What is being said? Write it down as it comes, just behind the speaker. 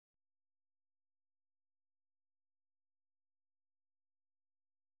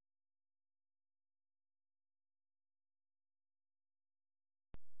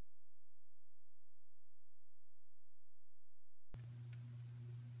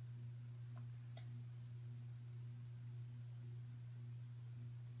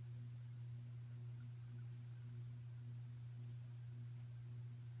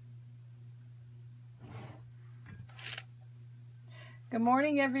Good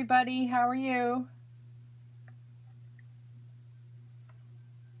morning, everybody. How are you?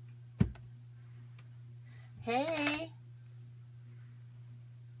 Hey.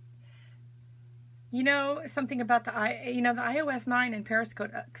 You know something about the iOS 9 and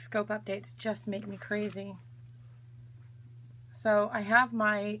Periscope updates just make me crazy. So I have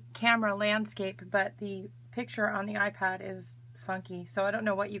my camera landscape, but the picture on the iPad is funky. So I don't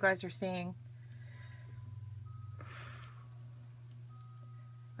know what you guys are seeing.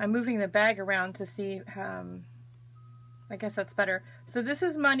 I'm moving the bag around to see. I guess that's better. So this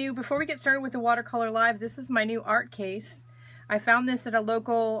is my new, before we get started with the Watercolor Live, this is my new art case. I found this at a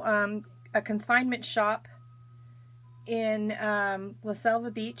local, a consignment shop in La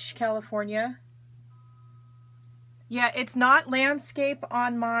Selva Beach, California. Yeah, it's not landscape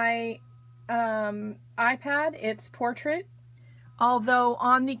on my iPad, it's portrait. Although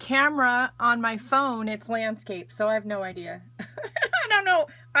on the camera on my phone, it's landscape, so I have no idea.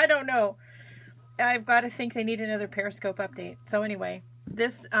 I don't know. I've got to think they need another Periscope update. So anyway,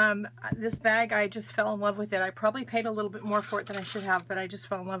 this bag, I just fell in love with it. I probably paid a little bit more for it than I should have, but I just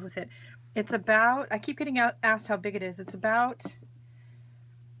fell in love with it. It's about, I keep getting asked how big it is. It's about,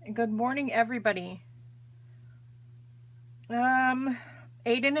 good morning, everybody.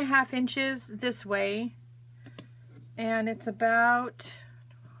 8.5 inches this way, and it's about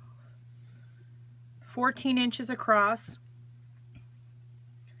 14 inches across.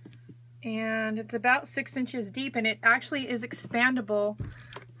 And it's about 6 inches deep, and it actually is expandable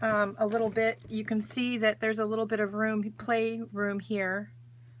a little bit. You can see that there's a little bit of play room here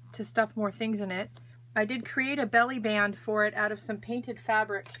to stuff more things in it. I did create a belly band for it out of some painted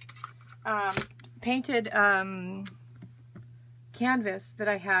fabric, painted canvas that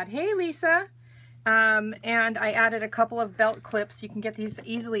I had. Hey, Lisa! And I added a couple of belt clips. You can get these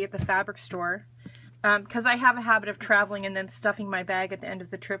easily at the fabric store. Because I have a habit of traveling and then stuffing my bag at the end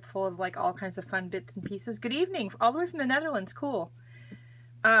of the trip full of like all kinds of fun bits and pieces. Good evening, all the way from the Netherlands, cool.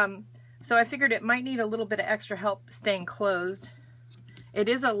 So I figured it might need a little bit of extra help staying closed. It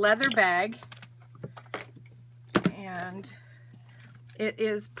is a leather bag, and it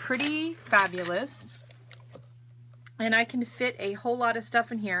is pretty fabulous. And I can fit a whole lot of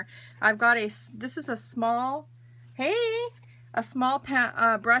stuff in here. I've got this is a small, a small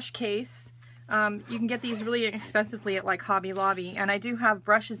brush case. You can get these really inexpensively at like Hobby Lobby, and I do have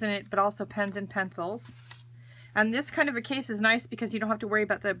brushes in it, but also pens and pencils. And this kind of a case is nice because you don't have to worry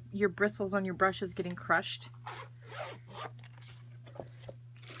about your bristles on your brushes getting crushed.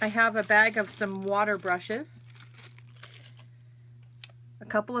 I have a bag of some water brushes, a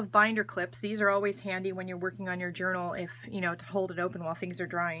couple of binder clips. These are always handy when you're working on your journal, if you know, to hold it open while things are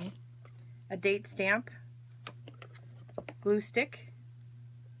drying. A date stamp, glue stick.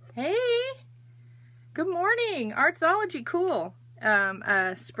 Hey! Good morning, Artsology, cool.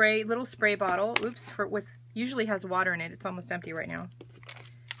 A little spray bottle. Oops, usually has water in it. It's almost empty right now.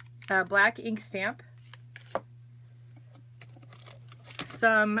 A black ink stamp.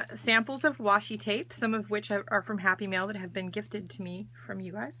 Some samples of washi tape, some of which are from Happy Mail that have been gifted to me from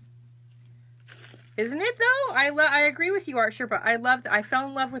you guys. Isn't it though? I agree with you, Art Sherpa. I fell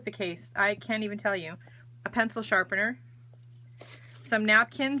in love with the case. I can't even tell you. A pencil sharpener. Some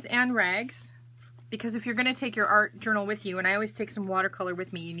napkins and rags. Because if you're going to take your art journal with you, and I always take some watercolor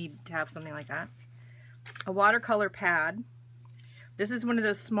with me, you need to have something like that. A watercolor pad. This is one of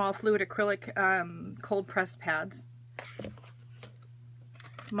those small fluid acrylic cold pressed pads.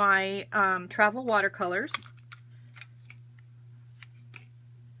 My travel watercolors.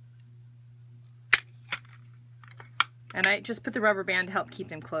 And I just put the rubber band to help keep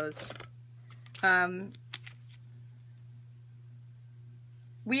them closed.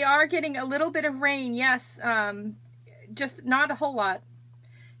 We are getting a little bit of rain, yes, just not a whole lot.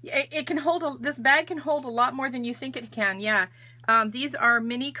 It can hold, this bag can hold a lot more than you think it can, yeah. These are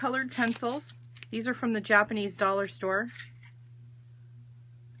mini colored pencils. These are from the Japanese dollar store.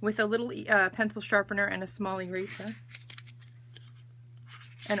 With a little pencil sharpener and a small eraser.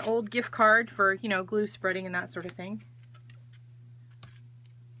 An old gift card for, you know, glue spreading and that sort of thing.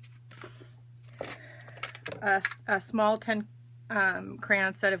 A small 10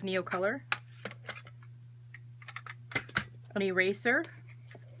 crayon set of Neocolor, an eraser,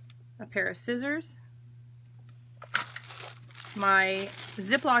 a pair of scissors, my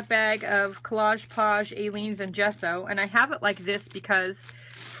Ziploc bag of Collage Page, Aleene's, and gesso, and I have it like this because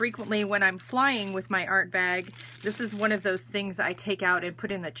frequently when I'm flying with my art bag, this is one of those things I take out and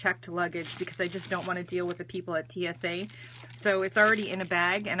put in the checked luggage because I just don't want to deal with the people at TSA. So it's already in a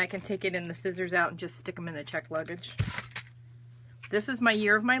bag, and I can take it and the scissors out and just stick them in the checked luggage. This is my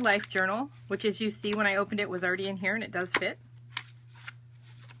Year of My Life journal, which as you see when I opened it was already in here, and it does fit.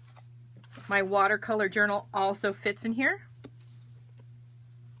 My watercolor journal also fits in here.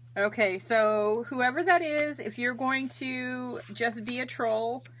 Okay, so whoever that is, if you're going to just be a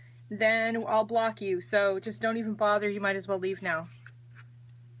troll, then I'll block you. So just don't even bother. You might as well leave now.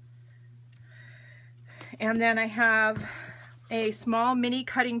 And then I have a small mini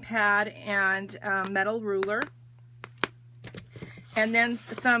cutting pad and metal ruler. And then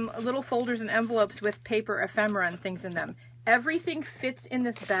some little folders and envelopes with paper ephemera and things in them. Everything fits in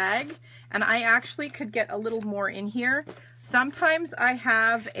this bag, and I actually could get a little more in here. Sometimes I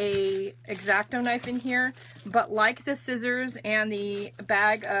have a X-Acto knife in here, but like the scissors and the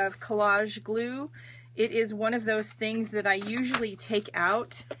bag of collage glue, it is one of those things that I usually take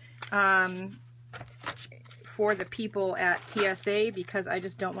out for the people at TSA because I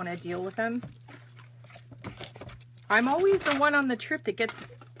just don't want to deal with them. I'm always the one on the trip that gets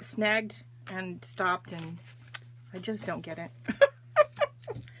snagged and stopped, and I just don't get it.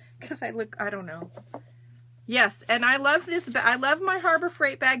 Because I don't know. Yes, and I love this. I love my Harbor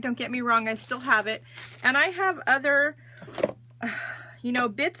Freight bag. Don't get me wrong. I still have it. And I have other, you know,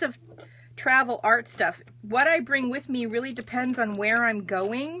 bits of travel art stuff. What I bring with me really depends on where I'm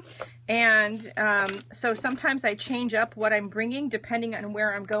going. And so sometimes I change up what I'm bringing depending on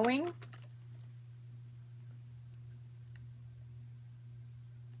where I'm going.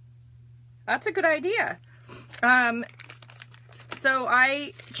 That's a good idea. So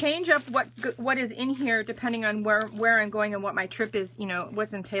I change up what is in here depending on where I'm going and what my trip is, you know,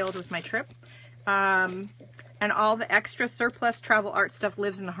 what's entailed with my trip. And all the extra surplus travel art stuff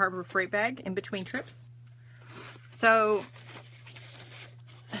lives in the Harbor Freight bag in between trips. So,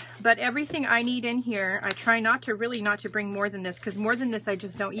 but everything I need in here, I try not to bring more than this, because more than this I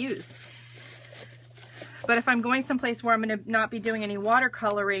just don't use. But if I'm going someplace where I'm going to not be doing any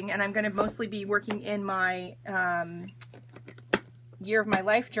watercoloring and I'm going to mostly be working in my Year of My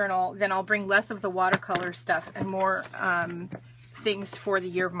Life journal, then I'll bring less of the watercolor stuff and more things for the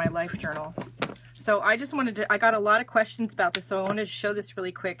Year of My Life journal. So I just wanted to, I got a lot of questions about this, so I wanted to show this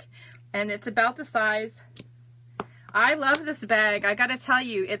really quick. And it's about the size. I love this bag. I got to tell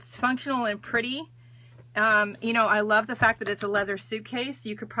you, it's functional and pretty. You know, I love the fact that it's a leather suitcase.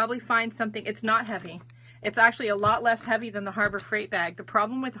 You could probably find something, it's not heavy. It's actually a lot less heavy than the Harbor Freight bag. The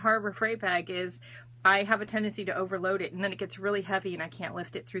problem with the Harbor Freight bag is I have a tendency to overload it, and then it gets really heavy and I can't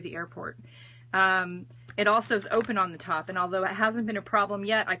lift it through the airport. It also is open on the top, and although it hasn't been a problem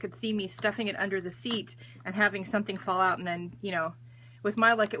yet, I could see me stuffing it under the seat and having something fall out, and then, you know, with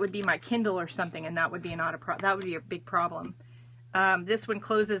my luck, it would be my Kindle or something, and that would be that would be a big problem. This one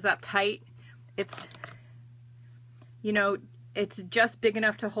closes up tight. It's, you know, it's just big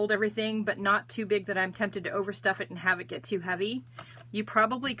enough to hold everything, but not too big that I'm tempted to overstuff it and have it get too heavy. You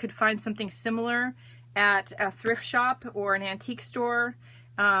probably could find something similar at a thrift shop or an antique store.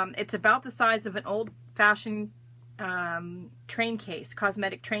 It's about the size of an old-fashioned train case,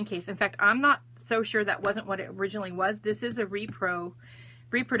 cosmetic train case. In fact, I'm not so sure that wasn't what it originally was. This is a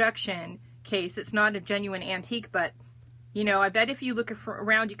reproduction case. It's not a genuine antique, but, you know, I bet if you look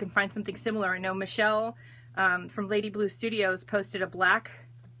around, you can find something similar. I know Michelle from Lady Blue Studios posted a black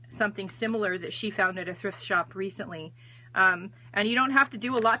something similar that she found at a thrift shop recently. And you don't have to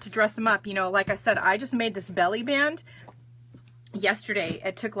do a lot to dress them up. You know, like I said, I just made this belly band yesterday.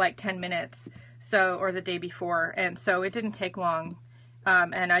 It took like 10 minutes, so, or the day before, and so it didn't take long.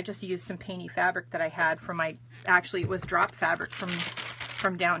 And I just used some painty fabric that I had from my, actually it was drop fabric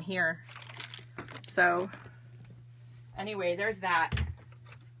from down here. So anyway, there's that.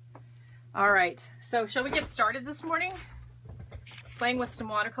 All right, so shall we get started this morning? Playing with some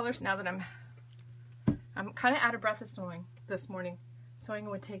watercolors now that I'm kind of out of breath this morning. Sewing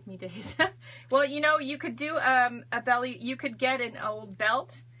would take me days. Well, you know, you could do a belly, you could get an old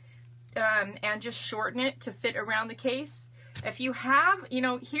belt and just shorten it to fit around the case. If you have, you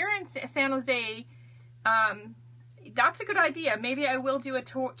know, here in San Jose, that's a good idea. Maybe I will do a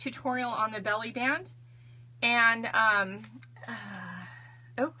tutorial on the belly band. And,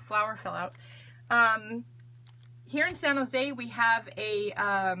 oh, flower fell out. Here in San Jose, we have a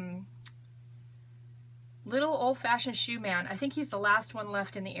little old-fashioned shoe man. I think he's the last one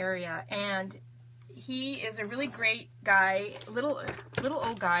left in the area, and he is a really great guy, little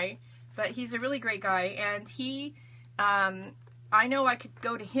old guy, but he's a really great guy. And he, I know I could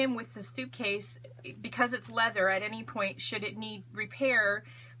go to him with the suitcase because it's leather at any point should it need repair,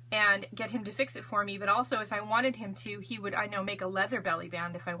 and get him to fix it for me. But also, if I wanted him to, he would, I know, make a leather belly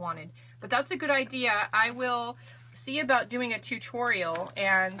band if I wanted. But that's a good idea. I will see about doing a tutorial,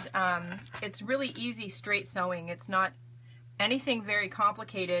 and it's really easy straight sewing. It's not anything very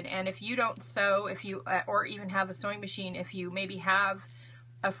complicated. And if you don't sew, if you or even have a sewing machine, if you maybe have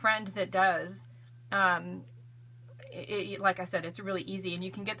a friend that does. Like I said, it's really easy, and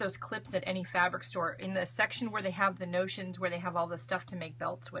you can get those clips at any fabric store in the section where they have the notions, where they have all the stuff to make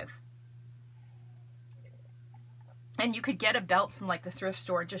belts with. And you could get a belt from like the thrift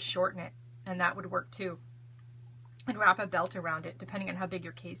store, just shorten it, and that would work too. And wrap a belt around it, depending on how big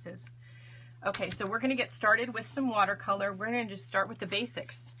your case is. Okay, so we're going to get started with some watercolor. We're going to just start with the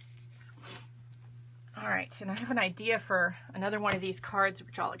basics. All right, and I have an idea for another one of these cards,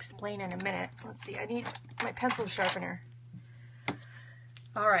 which I'll explain in a minute. Let's see, I need my pencil sharpener.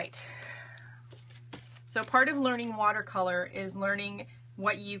 All right. So part of learning watercolor is learning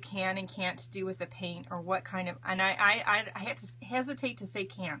what you can and can't do with the paint, or what kind of, and I have to hesitate to say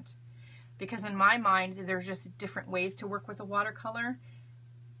can't, because in my mind, there's just different ways to work with a watercolor.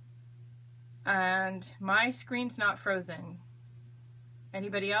 And my screen's not frozen.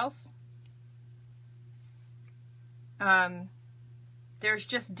 Anybody else? There's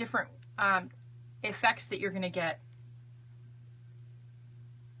just different effects that you're going to get.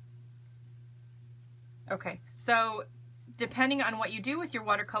 Okay, so depending on what you do with your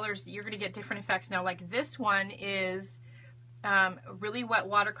watercolors, you're going to get different effects. Now, like this one is really wet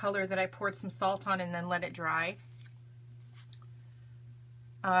watercolor that I poured some salt on and then let it dry.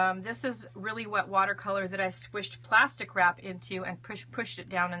 This is really wet watercolor that I squished plastic wrap into and pushed it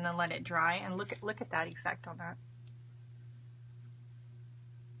down and then let it dry. And look at that effect on that.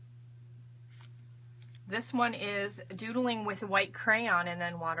 This one is doodling with white crayon and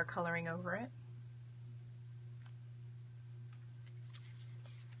then watercoloring over it.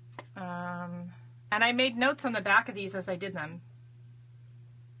 And I made notes on the back of these as I did them.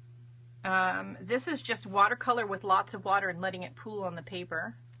 This is just watercolor with lots of water and letting it pool on the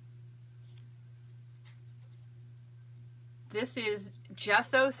paper. This is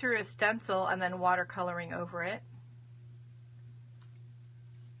gesso through a stencil and then watercoloring over it.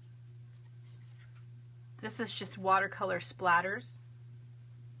 This is just watercolor splatters.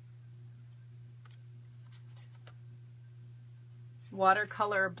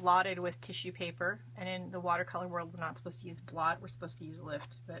 Watercolor blotted with tissue paper. And in the watercolor world, we're not supposed to use blot, we're supposed to use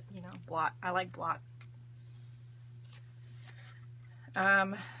lift, but you know, blot. I like blot.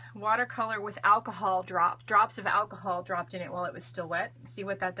 Watercolor with alcohol drops of alcohol dropped in it while it was still wet. See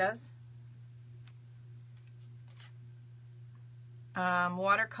what that does?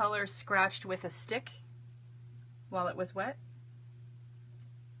 Watercolor scratched with a stick while it was wet.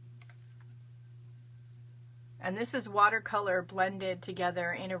 And this is watercolor blended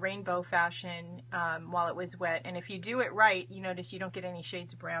together in a rainbow fashion while it was wet. And if you do it right, you notice you don't get any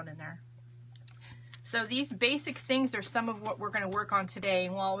shades of brown in there. So these basic things are some of what we're going to work on today.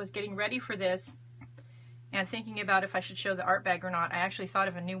 And while I was getting ready for this and thinking about if I should show the art bag or not, I actually thought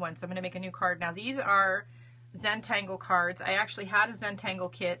of a new one. So I'm going to make a new card. Now these are Zentangle cards. I actually had a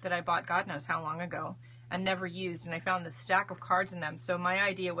Zentangle kit that I bought God knows how long ago and never used. And I found this stack of cards in them. So my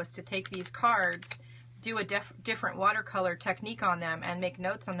idea was to take these cards, do a different watercolor technique on them, and make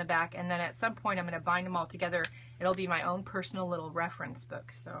notes on the back. And then at some point I'm going to bind them all together. It'll be my own personal little reference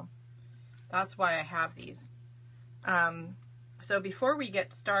book. So that's why I have these. So before we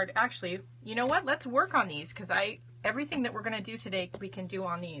get started, actually, you know what? Let's work on these, because everything that we're going to do today we can do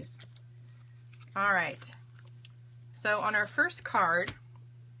on these. All right. So on our first card,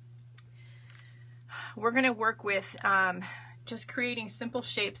 we're going to work with just creating simple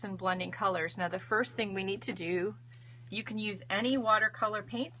shapes and blending colors. Now the first thing we need to do, you can use any watercolor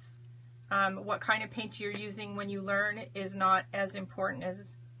paints. What kind of paint you're using when you learn is not as important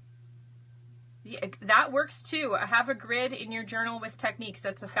as... that works too. Have a grid in your journal with techniques.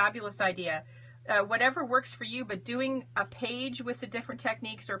 That's a fabulous idea. Whatever works for you, but doing a page with the different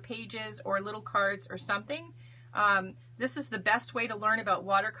techniques, or pages, or little cards or something, this is the best way to learn about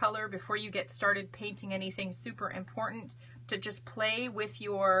watercolor before you get started painting anything super important, to just play with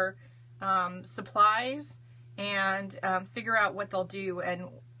your supplies and figure out what they'll do and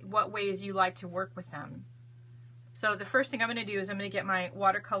what ways you like to work with them. So the first thing I'm going to do is I'm going to get my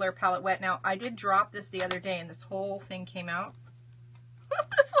watercolor palette wet. Now I did drop this the other day and this whole thing came out.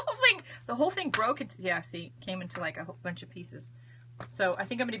 The whole thing broke. Yeah, see, came into like a whole bunch of pieces. So I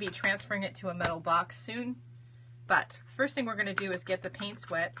think I'm going to be transferring it to a metal box soon. But first thing we're going to do is get the paints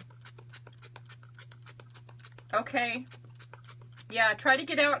wet. Okay. Yeah, try to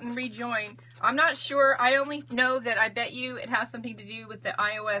get out and rejoin. I'm not sure. I only know that I bet you it has something to do with the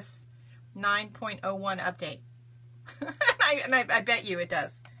iOS 9.01 update. and I bet you it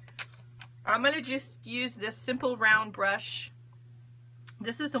does. I'm going to just use this simple round brush.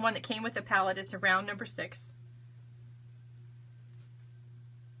 This is the one that came with the palette. It's a round number 6.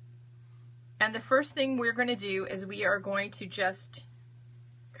 And the first thing we're going to do is we are going to just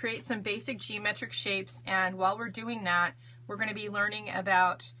create some basic geometric shapes, and while we're doing that, we're going to be learning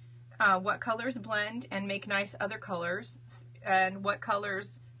about what colors blend and make nice other colors, and what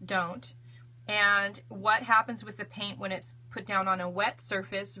colors don't, and what happens with the paint when it's put down on a wet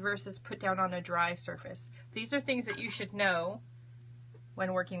surface versus put down on a dry surface. These are things that you should know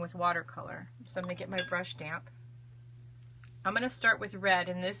when working with watercolor. So I'm going to get my brush damp. I'm going to start with red,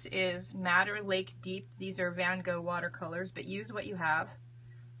 and this is Madder Lake Deep. These are Van Gogh watercolors, but use what you have.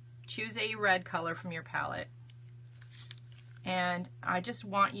 Choose a red color from your palette. And I just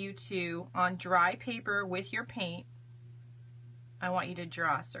want you to, on dry paper with your paint, I want you to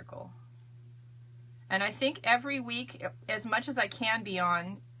draw a circle. And I think every week, as much as I can be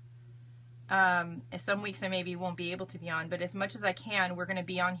on, some weeks I maybe won't be able to be on, but as much as I can, we're going to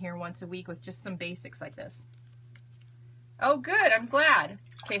be on here once a week with just some basics like this. Oh, good, I'm glad.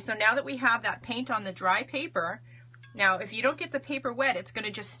 Okay, so now that we have that paint on the dry paper, now if you don't get the paper wet, it's going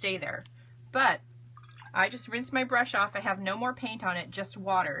to just stay there. But I just rinsed my brush off. I have no more paint on it, just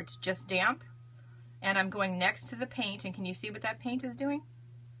water. It's just damp. And I'm going next to the paint, and can you see what that paint is doing?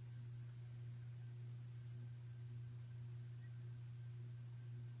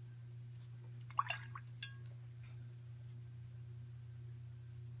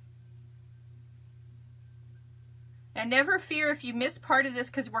 And never fear if you miss part of this,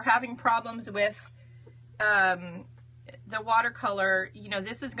 because we're having problems with the watercolor. You know,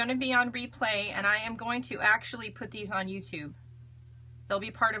 this is going to be on replay, and I am going to actually put these on YouTube. They'll be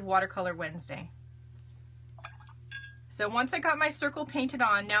part of Watercolor Wednesday. So once I got my circle painted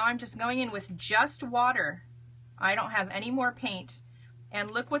on, now I'm just going in with just water. I don't have any more paint. And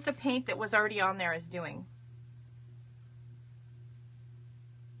look what the paint that was already on there is doing.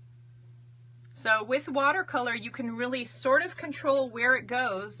 So with watercolor, you can really sort of control where it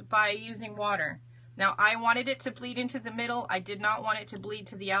goes by using water. Now I wanted it to bleed into the middle. I did not want it to bleed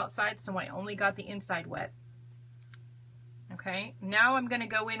to the outside, so I only got the inside wet. Okay, now I'm going to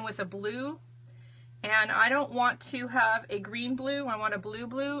go in with a blue, and I don't want to have a green blue. I want a blue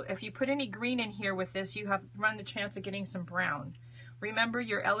blue. If you put any green in here with this, you have run the chance of getting some brown. Remember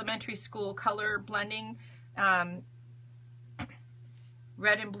your elementary school color blending, red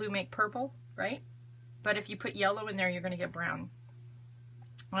and blue make purple, right? But if you put yellow in there, you're going to get brown.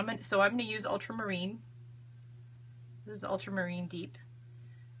 So I'm going to use ultramarine. This is ultramarine deep.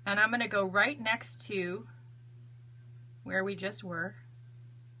 And I'm going to go right next to where we just were.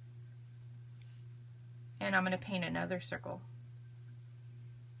 And I'm going to paint another circle.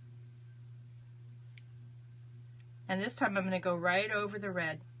 And this time I'm going to go right over the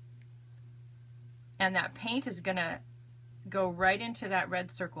red. And that paint is going to go right into that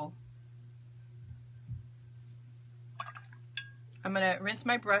red circle. I'm going to rinse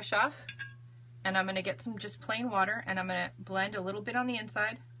my brush off, and I'm going to get some just plain water, and I'm going to blend a little bit on the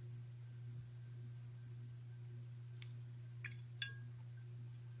inside.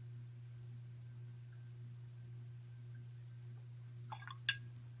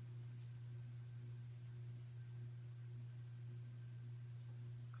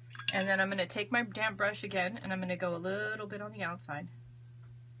 And then I'm going to take my damp brush again, and I'm going to go a little bit on the outside.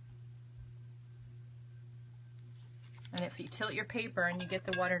 And if you tilt your paper and you get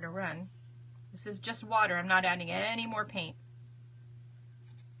the water to run, this is just water. I'm not adding any more paint.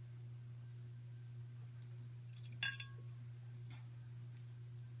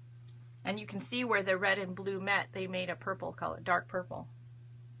 And you can see where the red and blue met, they made a purple color, dark purple.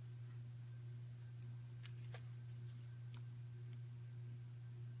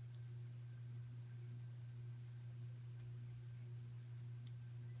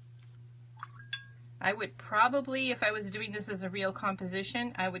 I would probably, if I was doing this as a real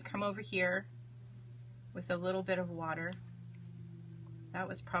composition, I would come over here with a little bit of water. That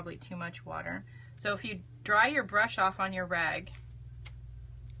was probably too much water. So if you dry your brush off on your rag,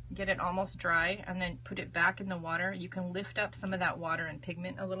 get it almost dry, and then put it back in the water, you can lift up some of that water and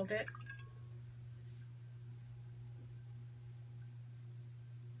pigment a little bit.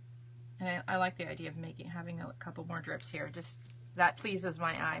 And I like the idea of having a couple more drips here. Just that pleases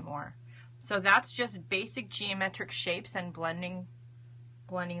my eye more. So that's just basic geometric shapes and blending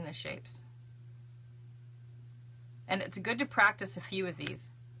the shapes. And it's good to practice a few of these.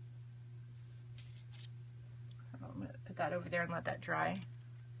 I'm going to put that over there and let that dry. I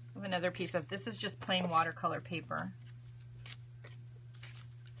have another piece of, this is just plain watercolor paper.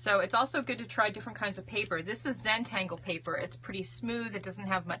 So it's also good to try different kinds of paper. This is Zentangle paper. It's pretty smooth. It doesn't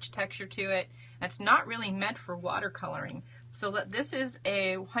have much texture to it. It's not really meant for watercoloring. So this is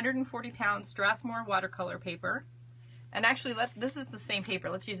a 140-pound Strathmore watercolor paper. And actually, this is the same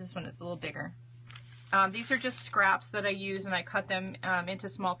paper. Let's use this one. It's a little bigger. These are just scraps that I use, and I cut them into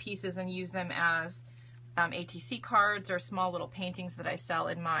small pieces and use them as ATC cards or small little paintings that I sell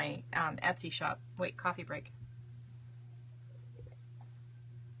in my Etsy shop. Wait, coffee break.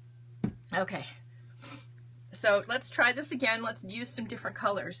 Okay, so let's try this again. Let's use some different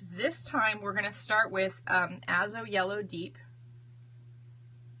colors. This time we're going to start with Azo Yellow Deep.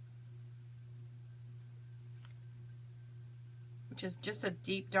 Which is just a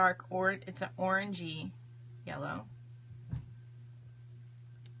deep dark, or it's an orangey yellow.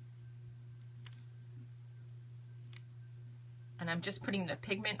 And I'm just putting the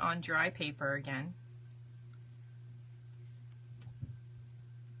pigment on dry paper again.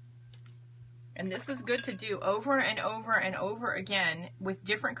 And this is good to do over and over and over again with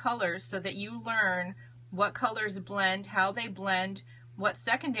different colors so that you learn what colors blend, how they blend, what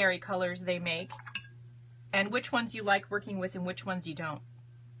secondary colors they make, and which ones you like working with and which ones you don't.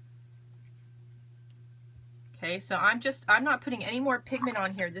 Okay, so I'm not putting any more pigment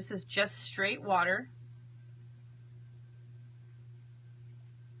on here. This is just straight water.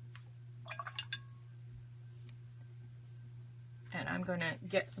 And I'm going to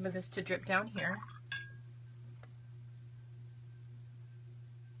get some of this to drip down here.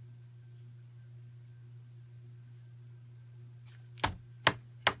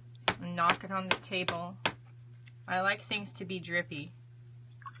 And knock it on the table. I like things to be drippy.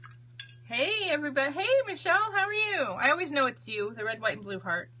 Hey everybody, hey Michelle, how are you? I always know it's you, the red, white, and blue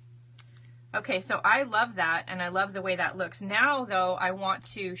heart. Okay, so I love that, and I love the way that looks. Now though, I want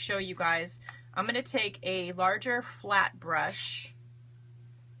to show you guys, I'm going to take a larger flat brush,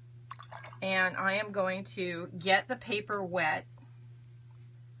 and I am going to get the paper wet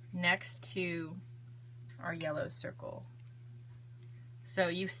next to our yellow circle. So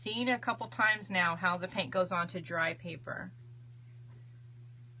you've seen a couple times now how the paint goes onto dry paper.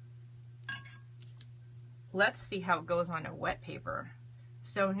 Let's see how it goes on a wet paper.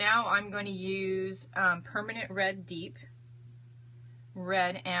 So now I'm going to use Permanent Red Deep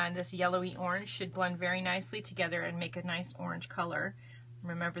Red, and this yellowy orange should blend very nicely together and make a nice orange color.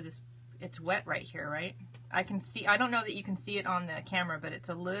 Remember this, it's wet right here, right? I can see, I don't know that you can see it on the camera, but it's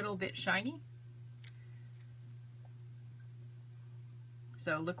a little bit shiny.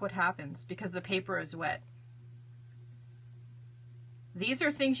 So look what happens because the paper is wet. These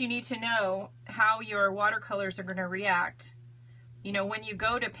are things you need to know how your watercolors are going to react. You know, when you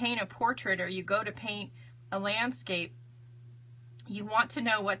go to paint a portrait or you go to paint a landscape, you want to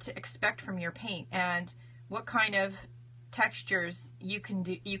know what to expect from your paint and what kind of textures you can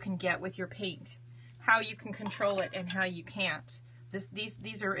get with your paint, how you can control it and how you can't.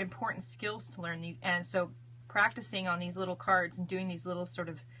 These are important skills to learn, and so practicing on these little cards and doing these little sort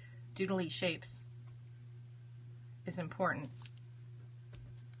of doodly shapes is important.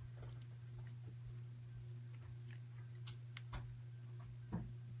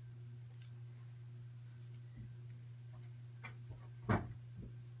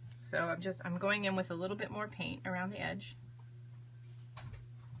 So I'm going in with a little bit more paint around the edge.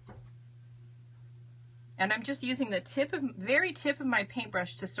 And I'm just using the very tip of my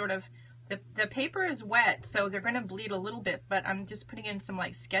paintbrush to sort of, the paper is wet, so they're going to bleed a little bit, but I'm just putting in some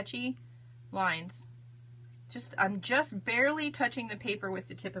like sketchy lines. I'm just barely touching the paper with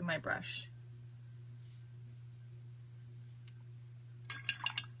the tip of my brush.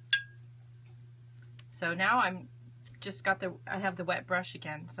 So now I have the wet brush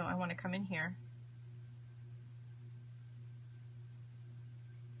again, so I want to come in here.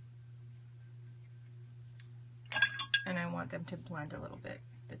 And I want them to blend a little bit,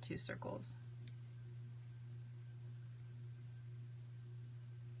 the two circles.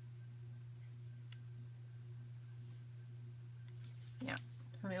 Yeah,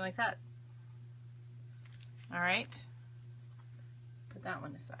 something like that. All right, put that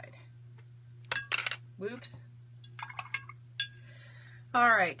one aside. Whoops. All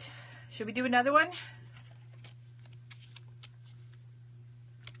right, should we do another one?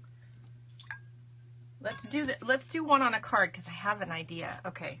 Let's do one on a card because I have an idea.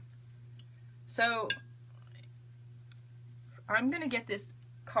 Okay, so I'm gonna get this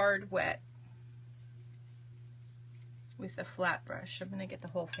card wet with a flat brush. I'm gonna get the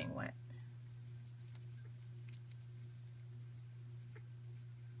whole thing wet.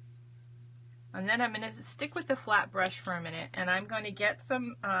 And then I'm going to stick with the flat brush for a minute, and I'm going to get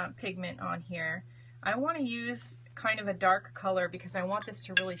some pigment on here. I want to use kind of a dark color because I want this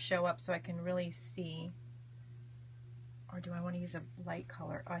to really show up so I can really see. Or do I want to use a light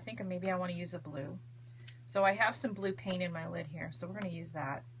color? Oh, I think maybe I want to use a blue. So I have some blue paint in my lid here, so we're going to use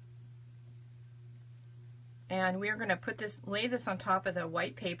that. And we're going to put this, lay this on top of the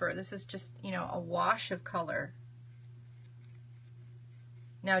white paper. This is just, you know, a wash of color.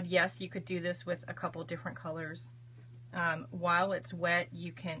 Now, yes, you could do this with a couple different colors. While it's wet,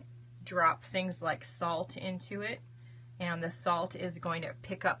 you can drop things like salt into it, and the salt is going to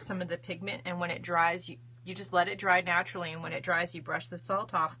pick up some of the pigment, and when it dries, you just let it dry naturally, and when it dries, you brush the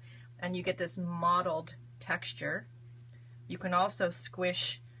salt off, and you get this mottled texture. You can also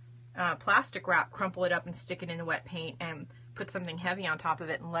squish plastic wrap, crumple it up, and stick it in the wet paint, and put something heavy on top of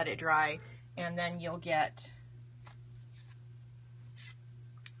it and let it dry, and then you'll get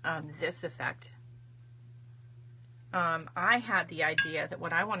this effect. I had the idea that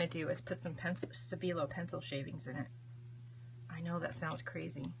what I want to do is put some Stabilo pencil shavings in it. I know that sounds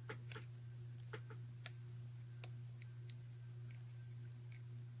crazy.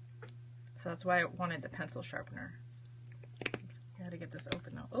 So that's why I wanted the pencil sharpener. I gotta get this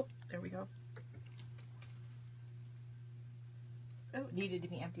open though. Oh, there we go. Oh, it needed to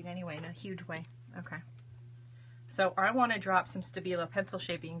be emptied anyway in a huge way. Okay. So I want to drop some Stabilo pencil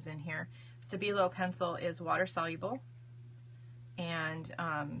shavings in here. Stabilo pencil is water soluble, and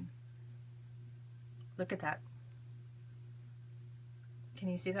look at that. Can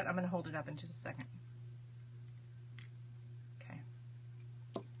you see that? I'm going to hold it up in just a second. Okay.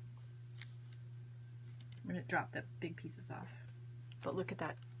 I'm going to drop the big pieces off. But look at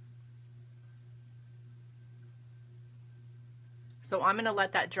that. So I'm going to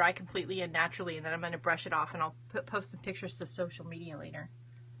let that dry completely and naturally, and then I'm going to brush it off, and I'll post some pictures to social media later.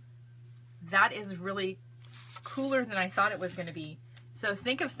 That is really cooler than I thought it was going to be. So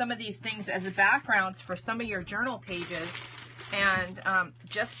think of some of these things as backgrounds for some of your journal pages, and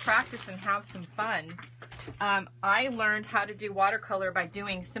just practice and have some fun. I learned how to do watercolor by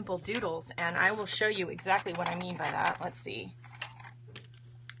doing simple doodles, and I will show you exactly what I mean by that. Let's see.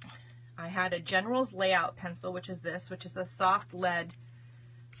 I had a General's Layout pencil, which is this, which is a soft lead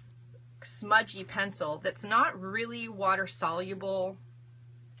smudgy pencil that's not really water soluble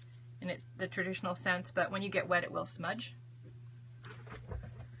in the traditional sense, but when you get wet it will smudge.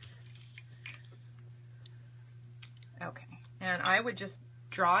 Okay, and I would just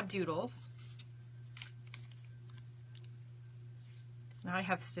draw doodles. Now I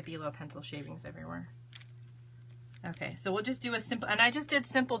have Stabilo pencil shavings everywhere. Okay, so we'll just do a simple, and I just did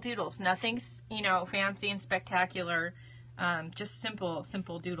simple doodles. Nothing's, you know, fancy and spectacular. Just simple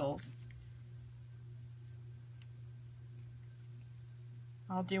doodles.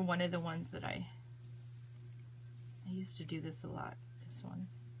 I'll do one of the ones that I used to do this a lot, this one.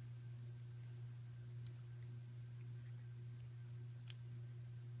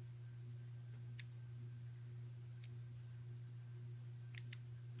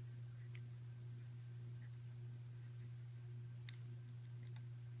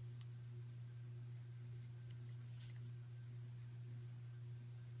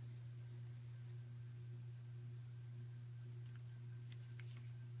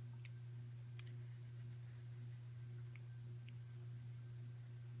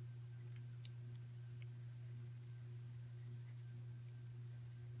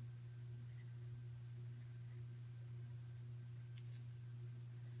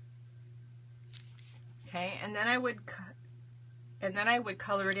 Okay, and then I would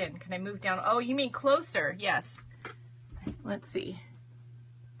color it in. Can I move down? Oh, you mean closer? Yes. Let's see.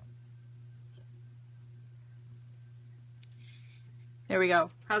 There we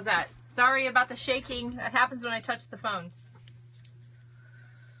go. How's that? Sorry about the shaking. That happens when I touch the phone.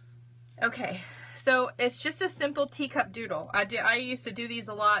 Okay, so it's just a simple teacup doodle. I used to do these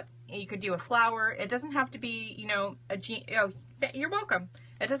a lot. You could do a flower. It doesn't have to be, you know, you're welcome.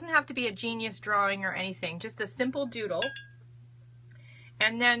 It doesn't have to be a genius drawing or anything. Just a simple doodle.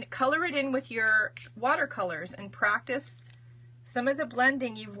 And then color it in with your watercolors and practice some of the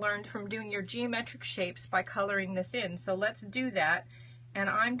blending you've learned from doing your geometric shapes by coloring this in. So let's do that. And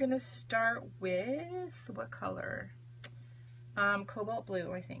I'm going to start with, what color? Cobalt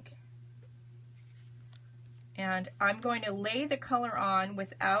blue, I think. And I'm going to lay the color on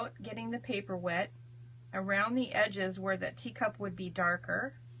without getting the paper wet around the edges where the teacup would be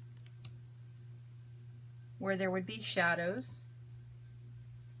darker, where there would be shadows.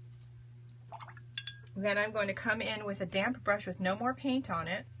 Then I'm going to come in with a damp brush with no more paint on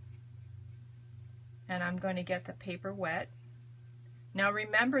it, and I'm going to get the paper wet. Now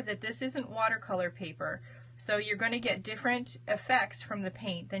remember that this isn't watercolor paper, so you're going to get different effects from the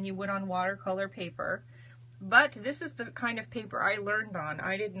paint than you would on watercolor paper. But this is the kind of paper I learned on.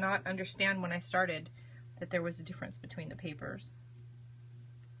 I did not understand when I started that there was a difference between the papers.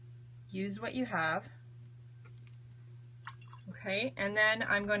 Use what you have. Okay, and then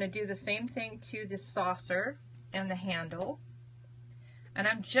I'm going to do the same thing to the saucer and the handle. And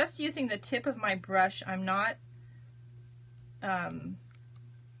I'm just using the tip of my brush. I'm not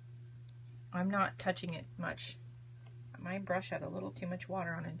touching it much. My brush had a little too much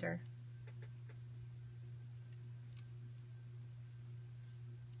water on it there.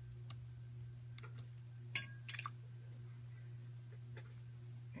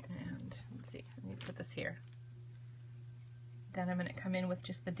 And let's see, let me put this here. Then I'm going to come in with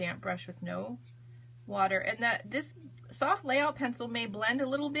just the damp brush with no water. And this soft layout pencil may blend a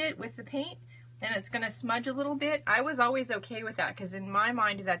little bit with the paint, and it's going to smudge a little bit. I was always okay with that because in my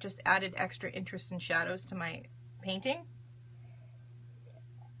mind that just added extra interest and shadows to my painting.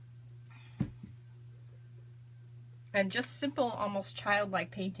 And just simple, almost childlike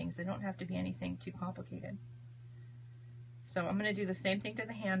paintings. They don't have to be anything too complicated. So I'm going to do the same thing to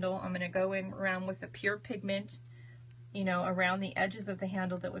the handle. I'm going to go in around with a pure pigment, you know, around the edges of the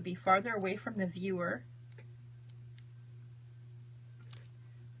handle that would be farther away from the viewer.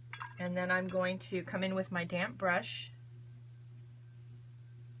 And then I'm going to come in with my damp brush.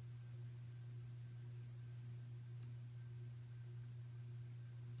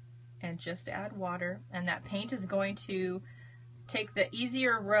 And just add water. And that paint is going to take the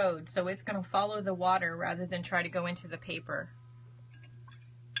easier road, so it's going to follow the water rather than try to go into the paper.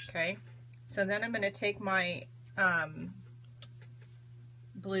 Okay, so then I'm going to take my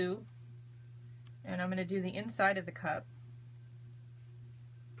blue, and I'm going to do the inside of the cup.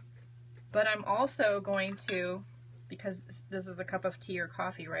 But I'm also going to, because this is a cup of tea or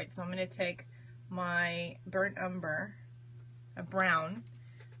coffee, right? So I'm going to take my burnt umber, a brown,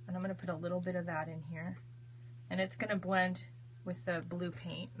 and I'm going to put a little bit of that in here. And it's going to blend with the blue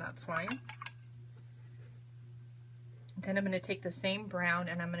paint, that's fine. Then I'm going to take the same brown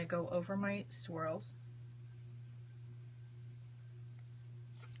and I'm going to go over my swirls.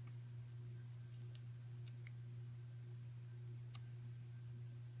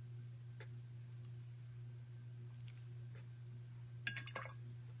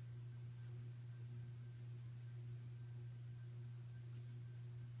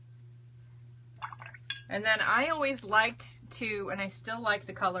 And then I always liked to, and I still like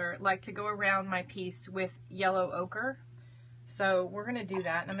the color, like to go around my piece with yellow ochre. So we're going to do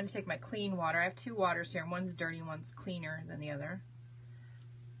that. And I'm going to take my clean water. I have two waters here. One's dirty, one's cleaner than the other.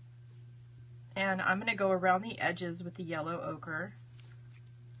 And I'm going to go around the edges with the yellow ochre.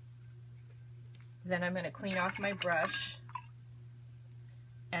 Then I'm going to clean off my brush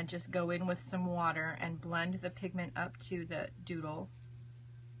and just go in with some water and blend the pigment up to the doodle.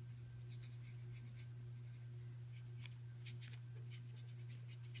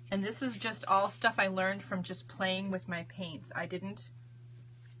 And this is just all stuff I learned from just playing with my paints. I didn't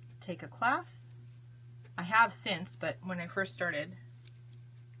take a class. I have since, but when I first started,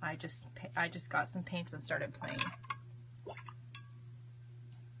 I just got some paints and started playing.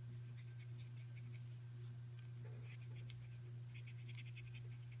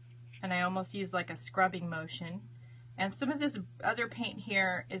 And I almost use like a scrubbing motion. And some of this other paint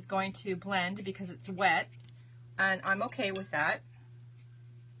here is going to blend because it's wet, and I'm okay with that.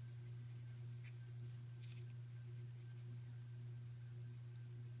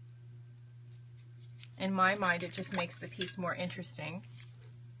 In my mind, it just makes the piece more interesting.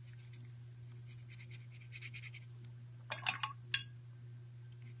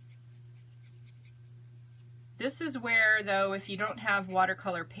 This is where, though, if you don't have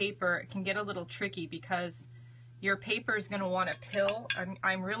watercolor paper, it can get a little tricky because your paper is going to want to pill.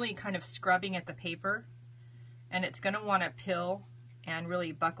 I'm really kind of scrubbing at the paper, and it's going to want to pill and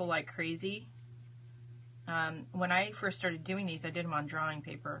really buckle like crazy. When I first started doing these, I did them on drawing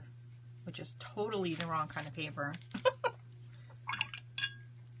paper, which is totally the wrong kind of paper.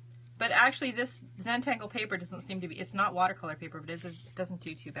 But actually this Zentangle paper doesn't seem to be, it's not watercolor paper, but it doesn't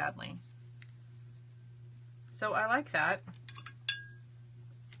do too badly. So I like that.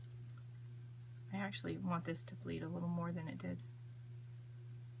 I actually want this to bleed a little more than it did.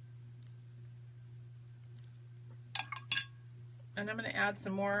 And I'm going to add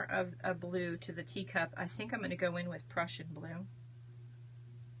some more of a blue to the teacup. I think I'm going to go in with Prussian blue.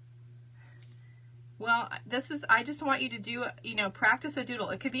 Well, this is, I just want you to do, you know, practice a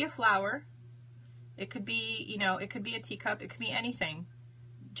doodle. It could be a flower. It could be, you know, it could be a teacup. It could be anything.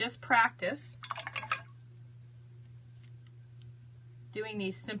 Just practice doing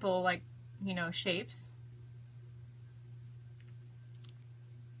these simple, like, you know, shapes.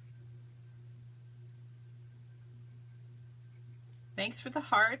 Thanks for the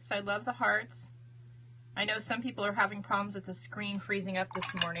hearts. I love the hearts. I know some people are having problems with the screen freezing up this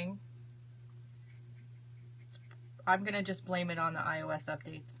morning. I'm gonna just blame it on the iOS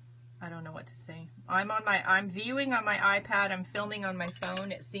updates. I don't know what to say. I'm viewing on my iPad, I'm filming on my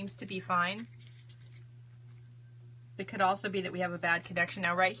phone. It seems to be fine. It could also be that we have a bad connection.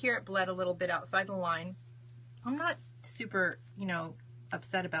 Now right here it bled a little bit outside the line. I'm not super, you know,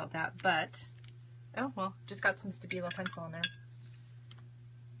 upset about that, but oh well, just got some Stabilo pencil in there.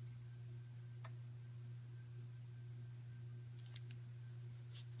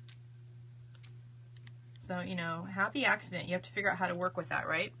 So, you know, happy accident. You have to figure out how to work with that,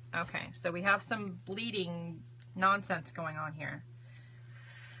 right? Okay, so we have some bleeding nonsense going on here.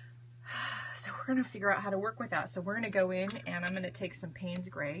 So we're going to figure out how to work with that. So we're going to go in and I'm going to take some Payne's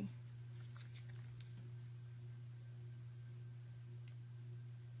Gray.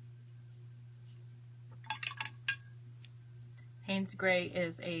 Payne's Gray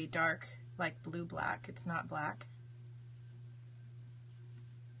is a dark, like blue-black. It's not black.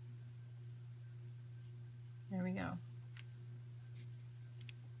 There we go.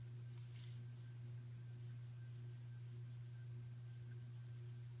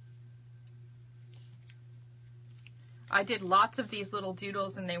 I did lots of these little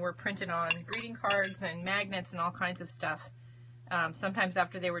doodles and they were printed on greeting cards and magnets and all kinds of stuff. Sometimes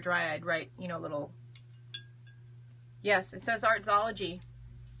after they were dry, I'd write, you know, little... Yes, it says Artsology.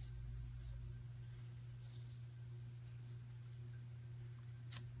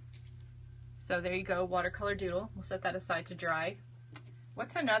 So there you go, watercolor doodle. We'll set that aside to dry.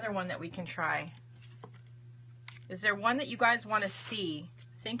 What's another one that we can try? Is there one that you guys want to see?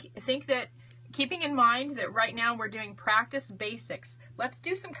 Think that, keeping in mind that right now we're doing practice basics. Let's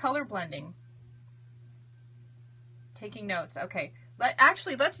do some color blending. Taking notes, okay.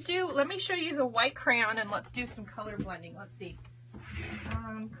 Let me show you the white crayon and let's do some color blending. Let's see.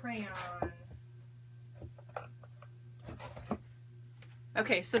 Crayon.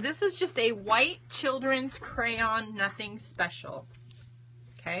 Okay, so this is just a white children's crayon, nothing special.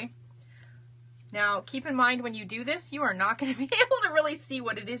 Okay? Now, keep in mind when you do this, you are not going to be able to really see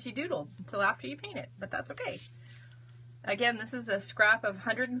what it is you doodled until after you paint it, but that's okay. Again, this is a scrap of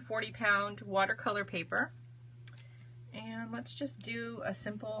 140-pound watercolor paper. And let's just do a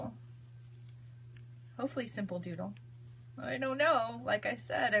simple, hopefully simple doodle. I don't know. Like I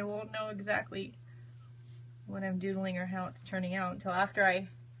said, I won't know exactly what I'm doodling or how it's turning out until after I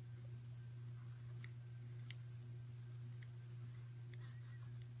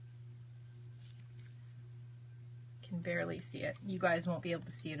can barely see it. You guys won't be able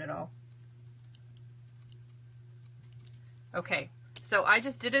to see it at all. Okay, so I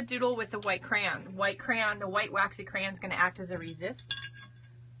just did a doodle with the white crayon. White crayon, the white waxy crayon is going to act as a resist.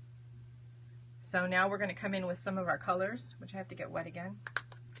 So now we're going to come in with some of our colors, which I have to get wet again.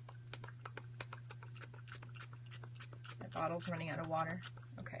 Bottle's running out of water.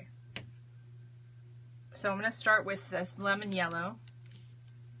 Okay. So I'm going to start with this lemon yellow.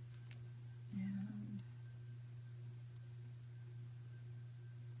 And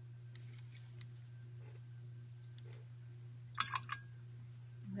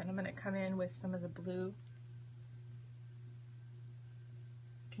then I'm going to come in with some of the blue.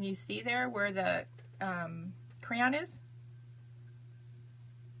 Can you see there where the crayon is?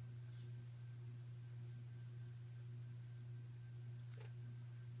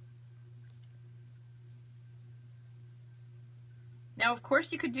 Now, of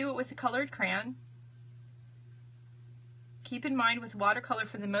course, you could do it with a colored crayon. Keep in mind with watercolor,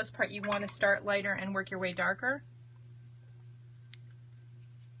 for the most part, you want to start lighter and work your way darker.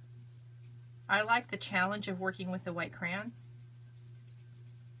 I like the challenge of working with the white crayon.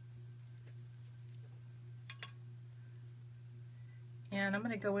 And I'm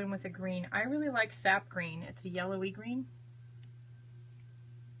going to go in with a green. I really like sap green. It's a yellowy green.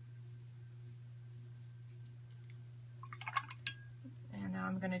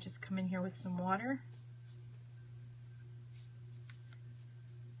 I'm going to just come in here with some water.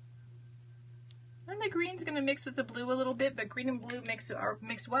 And the green's going to mix with the blue a little bit, but green and blue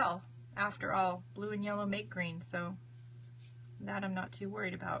mix well. After all, blue and yellow make green, so that I'm not too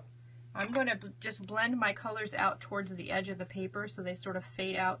worried about. I'm going to just blend my colors out towards the edge of the paper so they sort of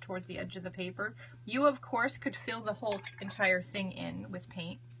fade out towards the edge of the paper. You, of course, could fill the whole entire thing in with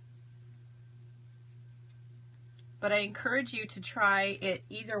paint. But I encourage you to try it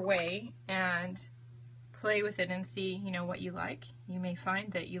either way and play with it and see, you know, what you like. You may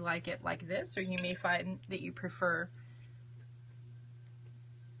find that you like it like this, or you may find that you prefer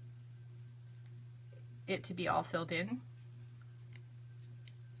it to be all filled in.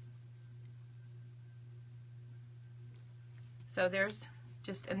 So there's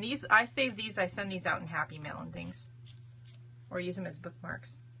just, and these, I save these, I send these out in Happy Mail and things, or use them as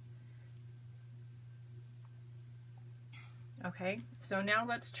bookmarks. Okay, so now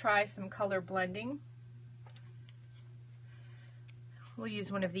let's try some color blending. We'll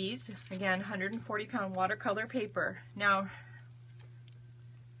use one of these, again, 140-pound watercolor paper. Now,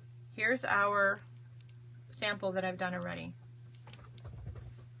 here's our sample that I've done already.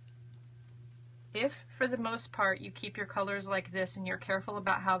 If, for the most part, you keep your colors like this and you're careful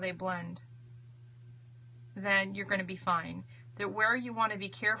about how they blend, then you're going to be fine. Where you want to be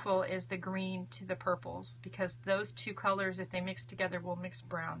careful is the green to the purples, because those two colors, if they mix together, will mix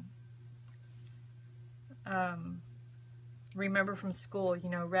brown. Remember from school, you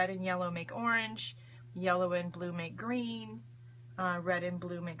know, red and yellow make orange, yellow and blue make green, red and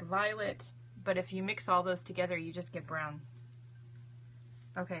blue make violet, but if you mix all those together, you just get brown.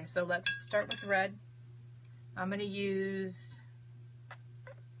 Okay, so let's start with red. I'm going to use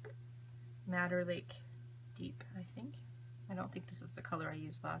Madder Lake Deep, I think. I don't think this is the color I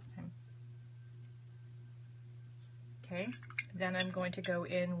used last time. Okay, then I'm going to go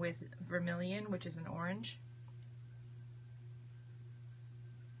in with Vermilion, which is an orange.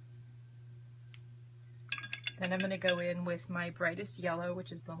 Then I'm going to go in with my brightest yellow,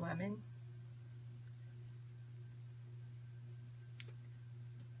 which is the lemon.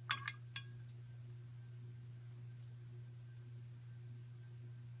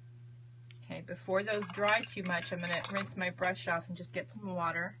 Okay, before those dry too much, I'm going to rinse my brush off and just get some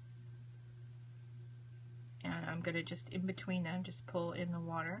water. And I'm going to just, in between them, just pull in the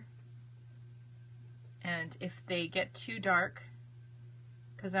water. And if they get too dark,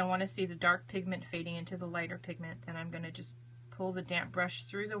 because I want to see the dark pigment fading into the lighter pigment, then I'm going to just pull the damp brush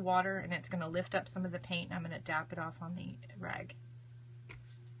through the water, and it's going to lift up some of the paint, and I'm going to dab it off on the rag.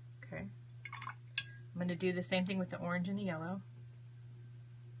 Okay. I'm going to do the same thing with the orange and the yellow.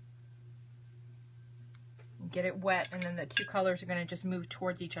 Get it wet, and then the two colors are going to just move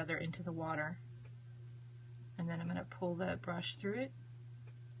towards each other into the water. And then I'm going to pull the brush through it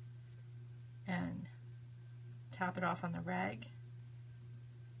and tap it off on the rag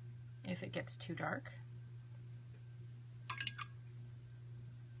if it gets too dark.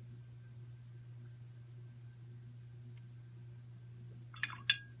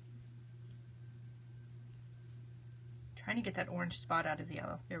 Trying to get that orange spot out of the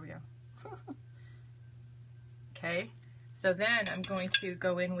yellow. There we go. Okay, so then I'm going to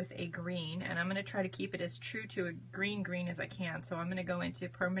go in with a green, and I'm going to try to keep it as true to a green as I can. So I'm going to go into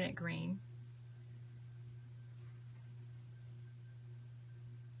permanent green.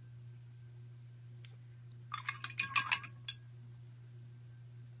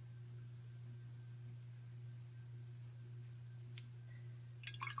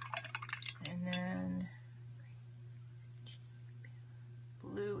 And then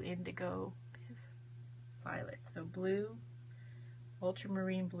blue, indigo, violet. So blue,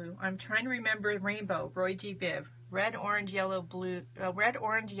 ultramarine blue. I'm trying to remember rainbow. Roy G. Biv. Red, orange, yellow, blue. Red,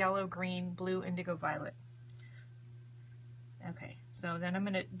 orange, yellow, green, blue, indigo, violet. Okay, so then I'm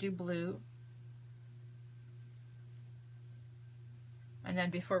going to do blue. And then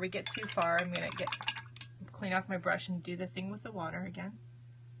before we get too far, I'm going to clean off my brush and do the thing with the water again.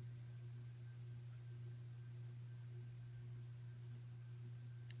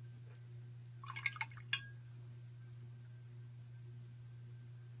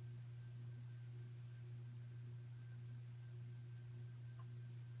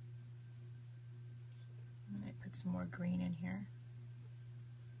 Some more green in here.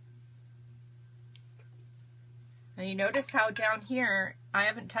 And you notice how down here, I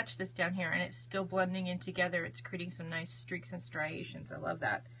haven't touched this down here, and it's still blending in together. It's creating some nice streaks and striations. I love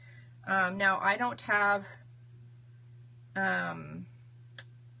that. Now, I don't have all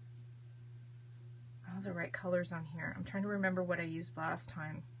the right colors on here. I'm trying to remember what I used last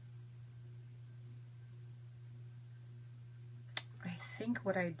time. I think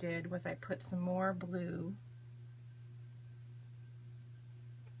what I did was I put some more blue.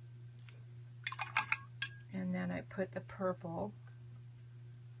 And then I put the purple.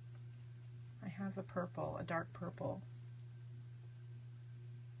 I have a purple, a dark purple.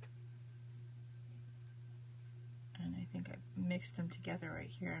 And I think I mixed them together right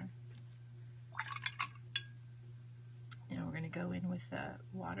here. Now we're going to go in with the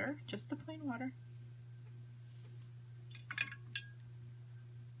water, just the plain water.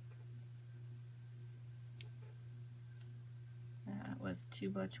 That was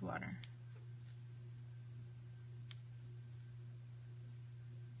too much water.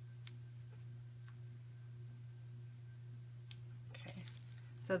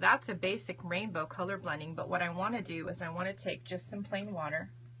 So that's a basic rainbow color blending, but what I want to do is I want to take just some plain water,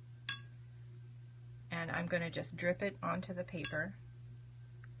 and I'm going to just drip it onto the paper,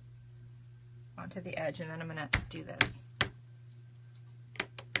 onto the edge, and then I'm going to do this.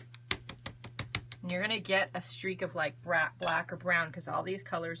 And you're going to get a streak of like black or brown because all these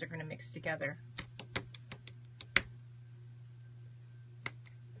colors are going to mix together.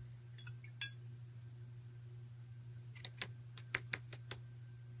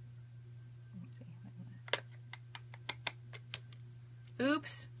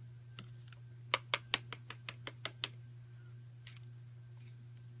 Oops.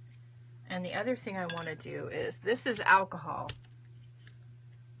 And the other thing I want to do is, this is alcohol.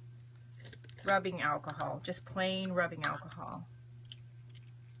 Rubbing alcohol. Just plain rubbing alcohol.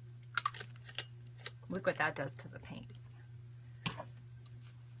 Look what that does to the paint.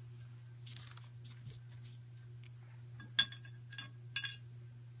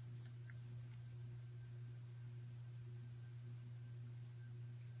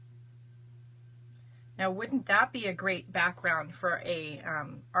 Now, wouldn't that be a great background for a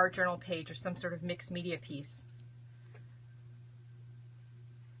art journal page or some sort of mixed media piece?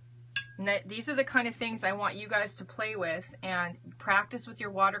 And these are the kind of things I want you guys to play with and practice with your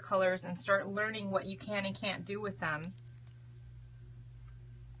watercolors and start learning what you can and can't do with them.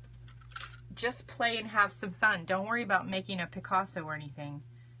 Just play and have some fun. Don't worry about making a Picasso or anything.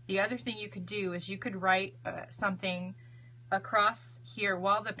 The other thing you could do is you could write something across here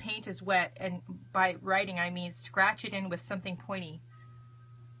while the paint is wet, and by writing I mean scratch it in with something pointy.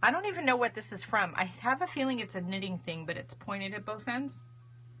 I don't even know what this is from. I have a feeling it's a knitting thing, but it's pointed at both ends.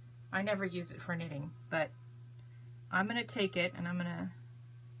 I never use it for knitting, but I'm going to take it and I'm going to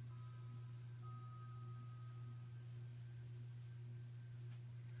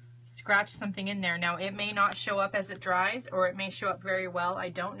scratch something in there. Now, it may not show up as it dries, or it may show up very well. I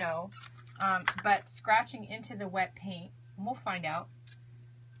don't know. But scratching into the wet paint, and we'll find out.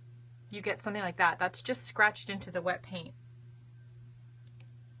 You get something like that. That's just scratched into the wet paint.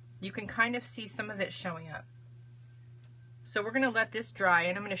 You can kind of see some of it showing up. So we're going to let this dry,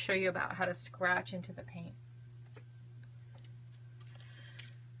 and I'm going to show you about how to scratch into the paint.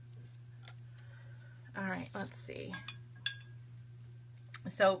 All right, let's see.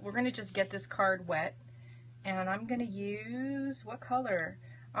 So we're going to just get this card wet, and I'm going to use, what color?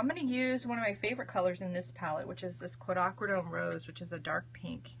 I'm going to use one of my favorite colors in this palette, which is this Quadacridone Rose, which is a dark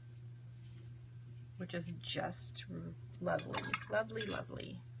pink, which is just lovely, lovely,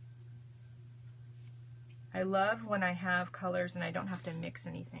 lovely. I love when I have colors and I don't have to mix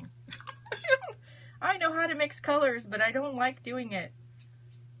anything. I know how to mix colors, but I don't like doing it.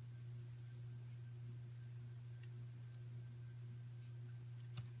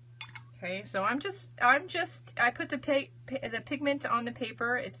 Okay, so I put the pigment on the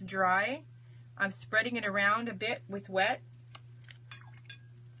paper. It's dry. I'm spreading it around a bit with wet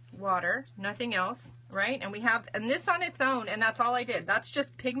water, nothing else, right? And this on its own, and that's all I did. That's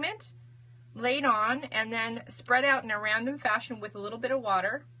just pigment laid on and then spread out in a random fashion with a little bit of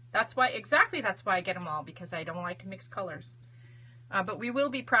water. That's why I get them all, because I don't like to mix colors. But we will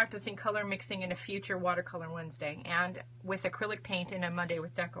be practicing color mixing in a future Watercolor Wednesday, and with acrylic paint in a Monday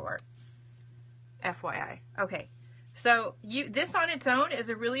with Deco Art. FYI. Okay, so this on its own is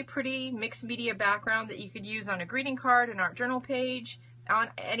a really pretty mixed media background that you could use on a greeting card, an art journal page, on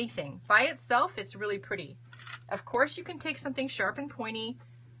anything. By itself, it's really pretty. Of course, you can take something sharp and pointy,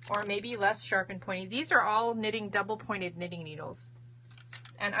 or maybe less sharp and pointy. These are all double pointed knitting needles.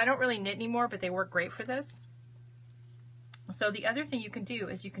 And I don't really knit anymore, but they work great for this. So the other thing you can do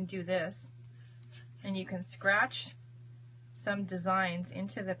is you can do this, and you can scratch some designs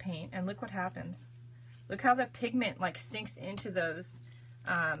into the paint, and look what happens. Look how the pigment like sinks into those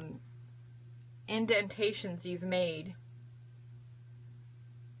indentations you've made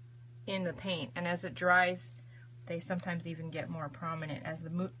in the paint, and as it dries, they sometimes even get more prominent as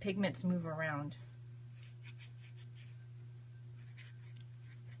the pigments move around.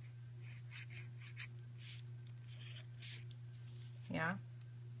 Yeah.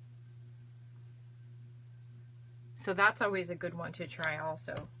 So that's always a good one to try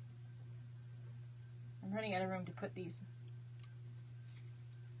also. I'm running out of room to put these.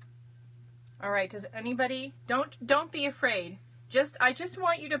 All right, does anybody, don't be afraid. I just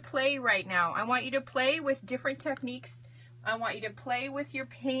want you to play right now. I want you to play with different techniques. I want you to play with your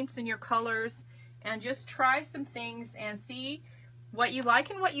paints and your colors and just try some things and see what you like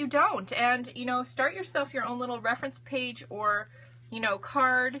and what you don't. And, start yourself your own little reference page or,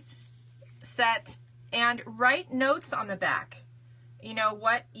 card set, and write notes on the back.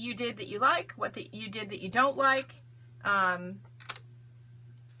 What you did that you like, what you did that you don't like.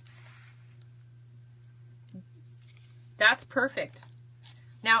 That's perfect.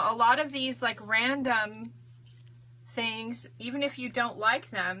 Now, a lot of these like random things, even if you don't like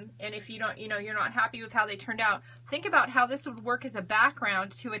them, and if you don't, you're not happy with how they turned out, think about how this would work as a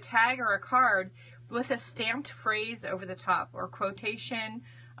background to a tag or a card with a stamped phrase over the top, or quotation,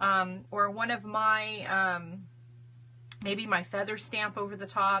 or one of my, maybe my feather stamp over the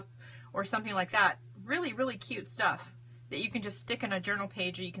top, or something like that. Really, really cute stuff that you can just stick in a journal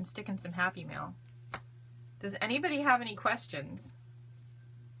page, or you can stick in some Happy Mail. Does anybody have any questions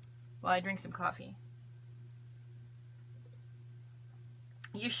while I drink some coffee?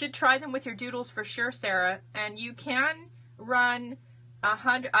 You should try them with your doodles for sure, Sarah. And you can run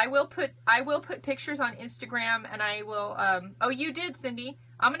 100. I will put pictures on Instagram, and I will. Oh, you did, Cindy.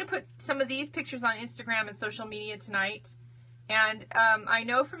 I'm going to put some of these pictures on Instagram and social media tonight. And I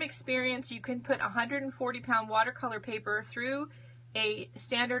know from experience you can put 140-pound watercolor paper through a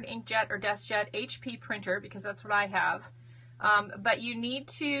standard inkjet or DeskJet HP printer, because that's what I have. But you need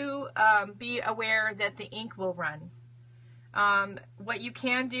to be aware that the ink will run. What you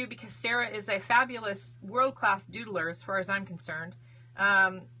can do, because Sarah is a fabulous world-class doodler as far as I'm concerned,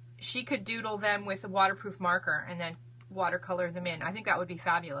 she could doodle them with a waterproof marker and then watercolor them in. I think that would be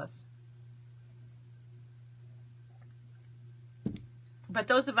fabulous. But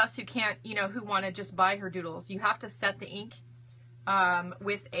those of us who can't, you know, who want to just buy her doodles, you have to set the ink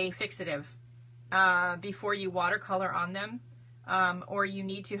with a fixative before you watercolor on them, or you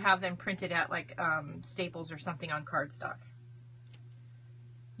need to have them printed at like Staples or something on cardstock.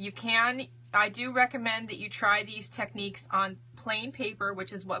 You can, I do recommend that you try these techniques on plain paper,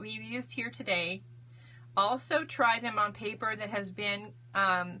 which is what we've used here today. Also try them on paper that has been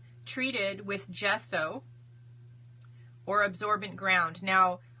treated with gesso or absorbent ground.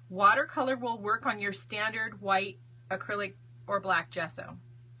 Now, watercolor will work on your standard white, acrylic, or black gesso.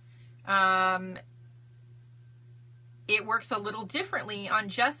 It works a little differently on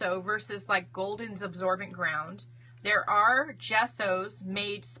gesso versus like Golden's absorbent ground. There are gessos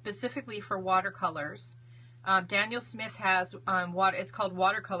made specifically for watercolors. Daniel Smith has it's called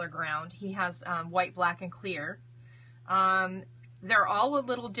watercolor ground. He has white, black, and clear. They're all a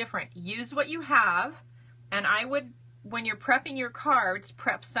little different. Use what you have, and I would, when you're prepping your cards,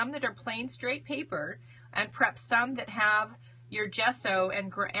 prep some that are plain straight paper, and prep some that have your gesso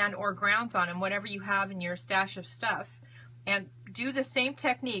and or grounds on them, whatever you have in your stash of stuff, and do the same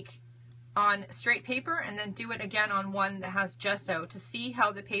technique on straight paper, and then do it again on one that has gesso to see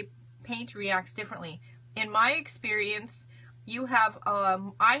how the paint reacts differently. In my experience, you have,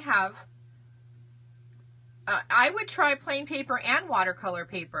 I would try plain paper and watercolor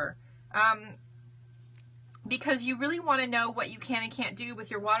paper, because you really want to know what you can and can't do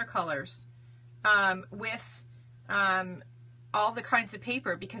with your watercolors, with all the kinds of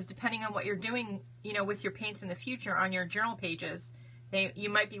paper, because depending on what you're doing, you know, with your paints in the future on your journal pages, you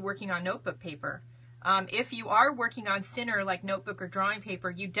might be working on notebook paper. If you are working on thinner, like notebook or drawing paper,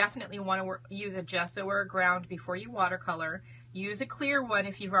 you definitely want to use a gesso or a ground before you watercolor. Use a clear one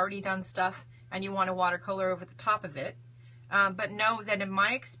if you've already done stuff and you want to watercolor over the top of it. But know that in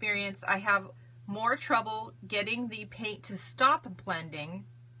my experience, I have more trouble getting the paint to stop blending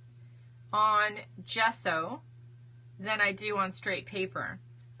on gesso than I do on straight paper.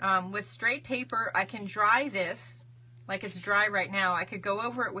 With straight paper, I can dry this, like it's dry right now. I could go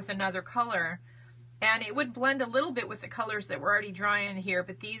over it with another color, and it would blend a little bit with the colors that were already dry in here,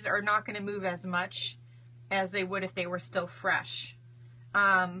 but these are not going to move as much as they would if they were still fresh.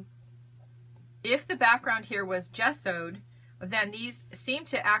 If the background here was gessoed, then these seem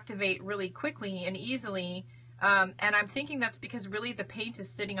to activate really quickly and easily, and I'm thinking that's because really the paint is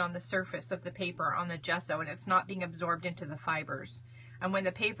sitting on the surface of the paper on the gesso, and it's not being absorbed into the fibers. And when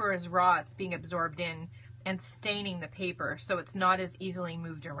the paper is raw, it's being absorbed in and staining the paper, so it's not as easily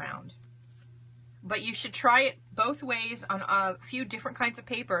moved around. But you should try it both ways on a few different kinds of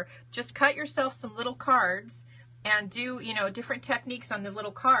paper. Just cut yourself some little cards and do, you know, different techniques on the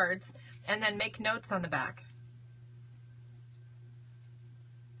little cards, and then make notes on the back.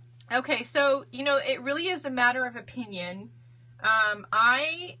 Okay, so, you know, it really is a matter of opinion.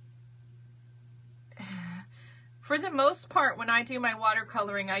 For the most part, when I do my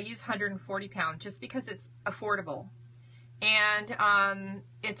watercoloring, I use 140 pound just because it's affordable. And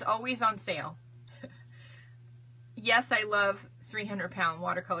it's always on sale. Yes, I love 300-pound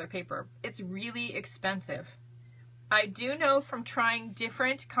watercolor paper. It's really expensive. I do know from trying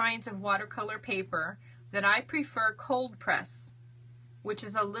different kinds of watercolor paper that I prefer cold press, which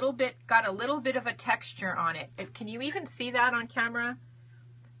is got a little bit of a texture on it. Can you even see that on camera?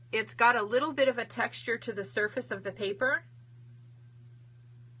 It's got a little bit of a texture to the surface of the paper.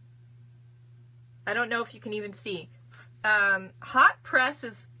 I don't know if you can even see. Hot press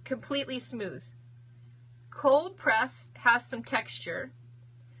is completely smooth. Cold press has some texture.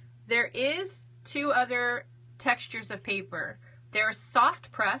 There is two other textures of paper. There's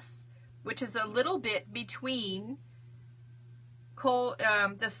soft press, which is a little bit between cold,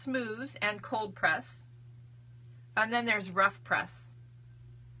 the smooth and cold press. And then there's rough press.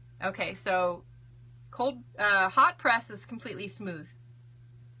 Okay, so hot press is completely smooth.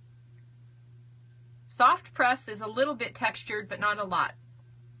 Soft press is a little bit textured, but not a lot.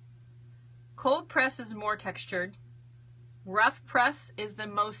 Cold press is more textured. Rough press is the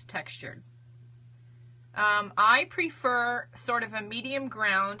most textured. I prefer sort of a medium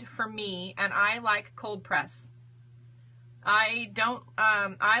ground for me, and I like cold press. I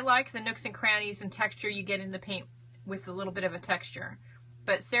like the nooks and crannies and texture you get in the paint with a little bit of a texture.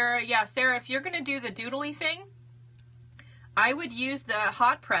 But Sarah, if you're going to do the doodly thing, I would use the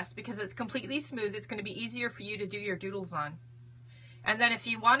hot press because it's completely smooth. It's going to be easier for you to do your doodles on. And then if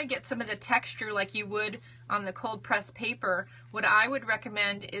you want to get some of the texture like you would on the cold press paper, what I would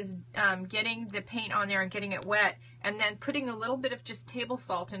recommend is getting the paint on there and getting it wet, and then putting a little bit of just table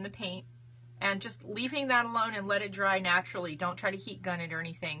salt in the paint and just leaving that alone and let it dry naturally. Don't try to heat gun it or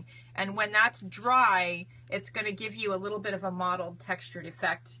anything. And when that's dry, it's going to give you a little bit of a mottled textured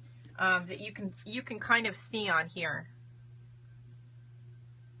effect that you can kind of see on here.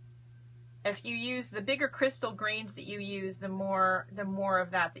 If you use the bigger crystal grains that you use, the more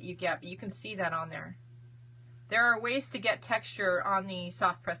of that you get. But you can see that on there. There are ways to get texture on the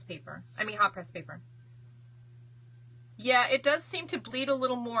hot press paper. Yeah, it does seem to bleed a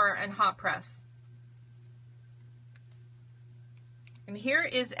little more in hot press. And here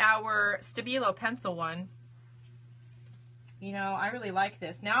is our Stabilo pencil one. You know, I really like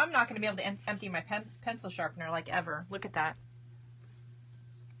this. Now I'm not going to be able to empty my pencil sharpener like ever. Look at that.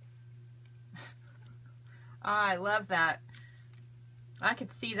 I love that. I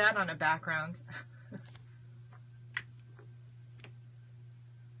could see that on a background.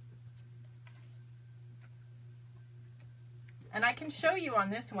 And I can show you on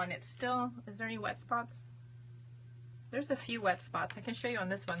this one, it's still, is there any wet spots? There's a few wet spots. I can show you on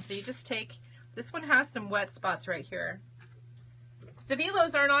this one. So you just take, this one has some wet spots right here.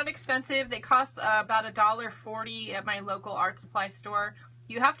 Stabilos are not expensive. They cost about $1.40 at my local art supply store.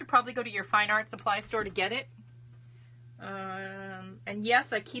 You have to probably go to your fine art supply store to get it. And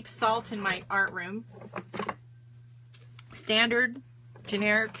yes, I keep salt in my art room. Standard,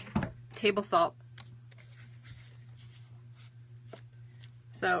 generic, table salt.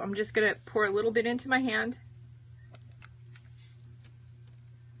 So I'm just going to pour a little bit into my hand.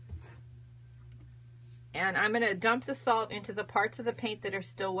 And I'm going to dump the salt into the parts of the paint that are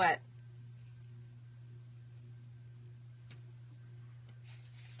still wet.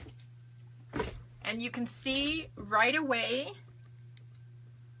 And you can see right away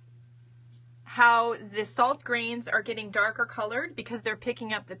how the salt grains are getting darker colored because they're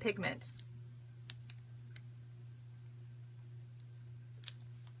picking up the pigment.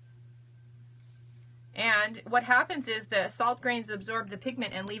 And what happens is the salt grains absorb the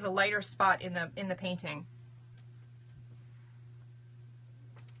pigment and leave a lighter spot in the painting.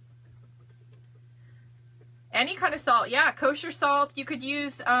 Any kind of salt, yeah, kosher salt. You could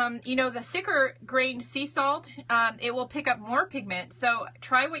use, you know, the thicker grained sea salt. It will pick up more pigment. So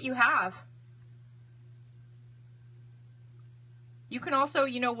try what you have. You can also,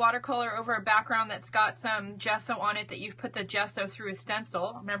 you know, watercolor over a background that's got some gesso on it that you've put the gesso through a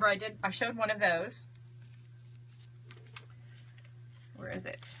stencil. Remember I showed one of those. Where is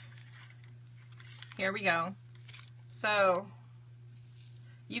it? Here we go. So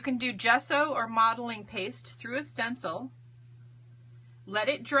you can do gesso or modeling paste through a stencil. Let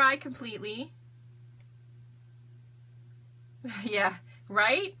it dry completely. Yeah,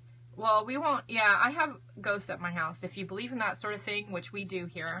 right? Well, we won't, yeah, I have ghosts at my house. If you believe in that sort of thing, which we do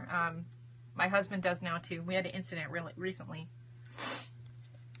here. My husband does now too. We had an incident really recently.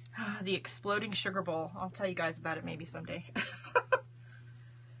 The exploding sugar bowl. I'll tell you guys about it maybe someday.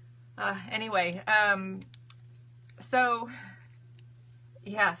 Anyway, so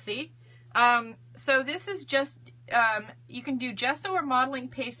yeah, see? So this is just, you can do gesso or modeling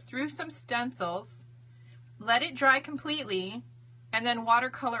paste through some stencils, let it dry completely, and then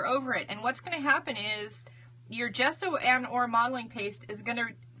watercolor over it. And what's going to happen is your gesso and or modeling paste is going to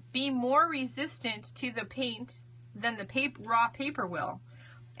be more resistant to the paint than the raw paper will.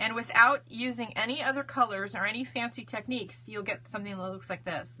 And without using any other colors or any fancy techniques, you'll get something that looks like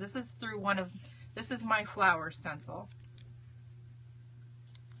this. This is through this is my flower stencil,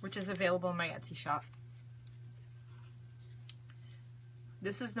 which is available in my Etsy shop.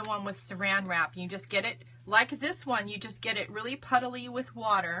 This is the one with saran wrap. You just get it, like this one, you just get it really puddly with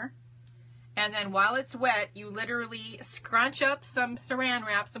water. And then while it's wet, you literally scrunch up some saran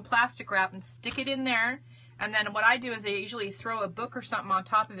wrap, some plastic wrap, and stick it in there. And then what I do is I usually throw a book or something on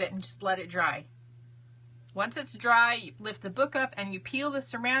top of it and just let it dry. Once it's dry, you lift the book up and you peel the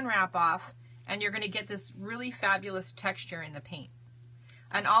saran wrap off, and you're going to get this really fabulous texture in the paint.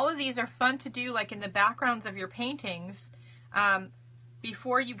 And all of these are fun to do like in the backgrounds of your paintings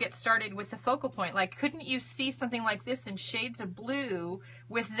before you get started with the focal point. Like, couldn't you see something like this in shades of blue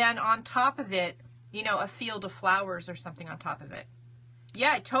with then on top of it, you know, a field of flowers or something on top of it?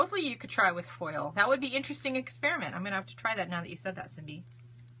 Yeah, totally you could try with foil. That would be an interesting experiment. I'm going to have to try that now that you said that, Cindy.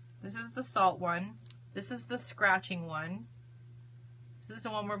 This is the salt one. This is the scratching one. This is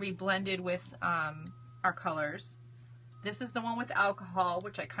the one where we blended with our colors. This is the one with alcohol,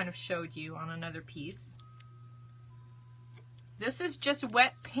 which I kind of showed you on another piece. This is just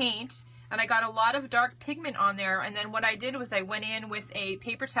wet paint, and I got a lot of dark pigment on there, and then what I did was I went in with a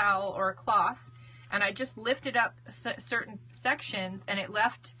paper towel or a cloth, and I just lifted up certain sections, and it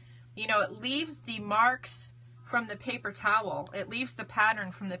left, you know, it leaves the marks from the paper towel. It leaves the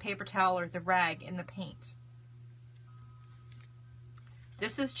pattern from the paper towel or the rag in the paint.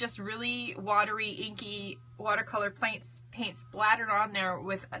 This is just really watery, inky watercolor paint splattered on there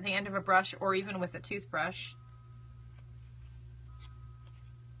with the end of a brush or even with a toothbrush.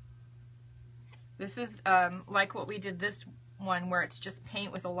 This is like what we did this one, where it's just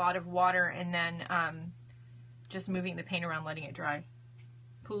paint with a lot of water and then just moving the paint around, letting it dry.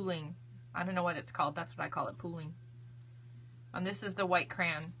 Pooling. I don't know what it's called. That's what I call it, pooling. And this is the white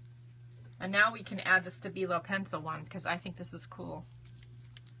crayon. And now we can add the Stabilo pencil one because I think this is cool.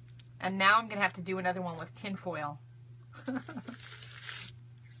 And now I'm going to have to do another one with tin foil.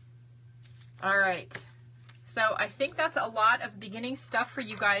 All right. So I think that's a lot of beginning stuff for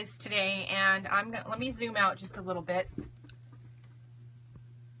you guys today. And let me zoom out just a little bit.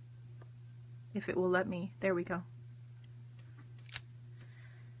 If it will let me. There we go.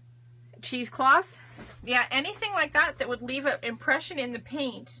 Cheesecloth. Yeah, anything like that that would leave an impression in the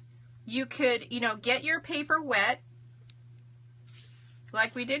paint. You could, you know, get your paper wet,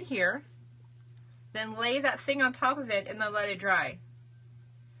 like we did here, then lay that thing on top of it and then let it dry.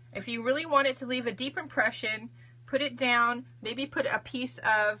 If you really want it to leave a deep impression, put it down, maybe put a piece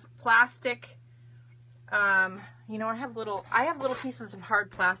of plastic, you know, I have little pieces of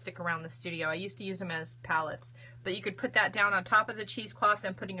hard plastic around the studio. I used to use them as palettes, but you could put that down on top of the cheesecloth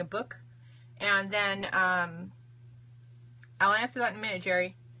and putting a book, and then, I'll answer that in a minute,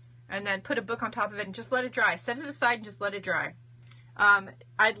 Jerry, and then put a book on top of it and just let it dry. Set it aside and just let it dry.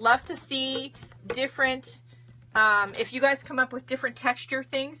 I'd love to see different, if you guys come up with different texture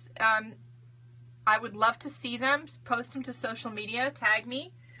things, I would love to see them. Post them to social media, tag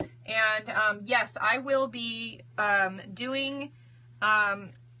me. And yes, I will be doing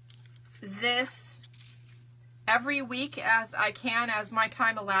this every week as I can, as my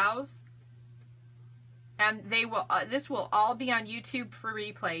time allows. And they will. This will all be on YouTube for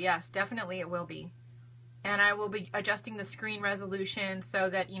replay. Yes, definitely it will be. And I will be adjusting the screen resolution so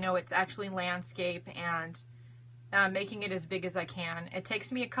that, you know, it's actually landscape, and making it as big as I can. It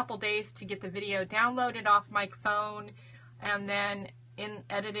takes me a couple days to get the video downloaded off my phone and then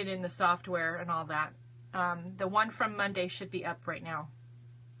edited in the software and all that. The one from Monday should be up right now.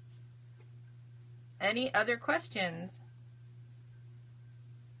 Any other questions?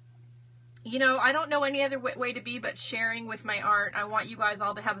 You know, I don't know any other way to be but sharing with my art. I want you guys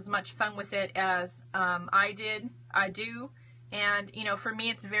all to have as much fun with it as I do. And, you know, for me,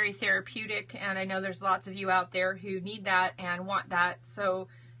 it's very therapeutic. And I know there's lots of you out there who need that and want that. So,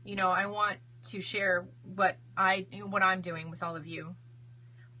 you know, I want to share what I'm doing with all of you.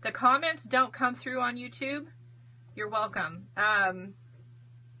 The comments don't come through on YouTube. You're welcome.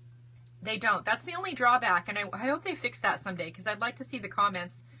 They don't. That's the only drawback. And I hope they fix that someday, because I'd like to see the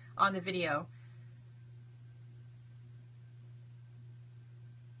comments on the video.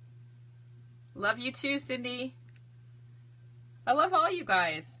 Love you too, Cindy. I love all you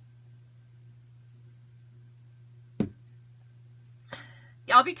guys.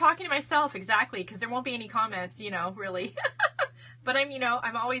 I'll be talking to myself, exactly, because there won't be any comments, you know, really. But I'm, you know,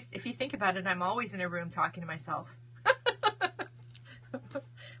 I'm always, if you think about it, I'm always in a room talking to myself.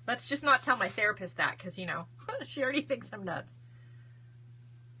 Let's just not tell my therapist that, because, you know, she already thinks I'm nuts.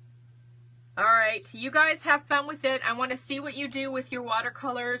 All right, you guys have fun with it. I want to see what you do with your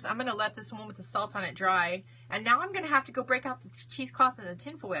watercolors. I'm going to let this one with the salt on it dry. And now I'm going to have to go break out the cheesecloth and the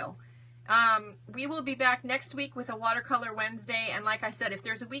tinfoil. We will be back next week with a Watercolor Wednesday. And like I said, if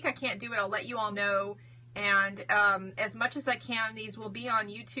there's a week I can't do it, I'll let you all know. And as much as I can, these will be on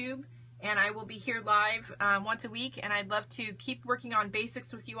YouTube. And I will be here live once a week. And I'd love to keep working on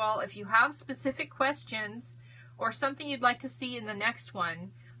basics with you all. If you have specific questions or something you'd like to see in the next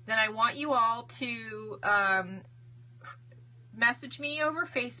one, then I want you all to message me over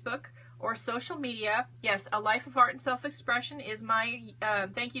Facebook or social media. Yes, A Life of Art and Self-Expression is my,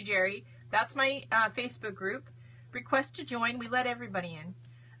 thank you, Jerry. That's my Facebook group. Request to join. We let everybody in.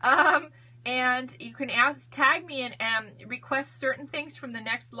 And you can tag me and request certain things from the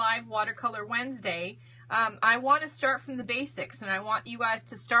next live Watercolor Wednesday. I want to start from the basics, and I want you guys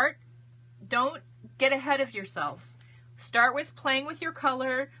to start. Don't get ahead of yourselves. Start with playing with your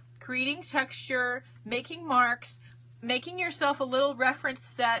color, creating texture, making marks, making yourself a little reference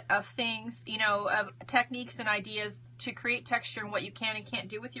set of things, you know, of techniques and ideas to create texture and what you can and can't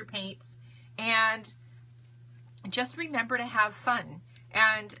do with your paints. And just remember to have fun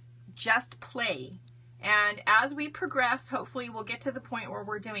and just play. And as we progress, hopefully we'll get to the point where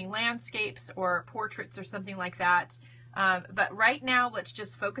we're doing landscapes or portraits or something like that. But right now, let's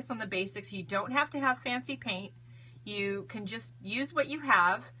just focus on the basics. You don't have to have fancy paint. You can just use what you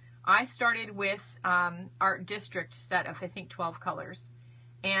have. I started with Art District set of, I think, 12 colors.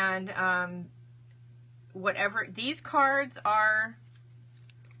 And whatever, these cards are,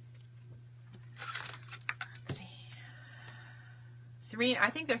 let's see, I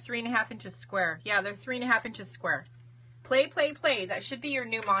think they're 3.5 inches square. Yeah, they're 3.5 inches square. Play, play, play. That should be your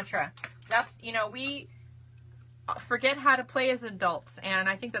new mantra. That's, you know, we forget how to play as adults, and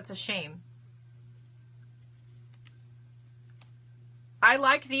I think that's a shame. I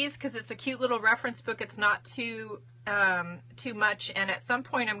like these because it's a cute little reference book. It's not too much, and at some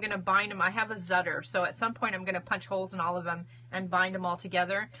point I'm going to bind them. I have a Zutter, so at some point I'm going to punch holes in all of them and bind them all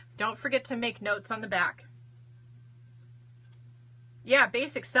together. Don't forget to make notes on the back. Yeah,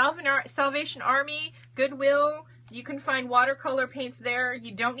 basic Salvation Army, Goodwill. You can find watercolor paints there.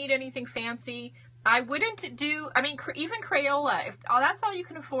 You don't need anything fancy. I wouldn't do, I mean, even Crayola. If that's all you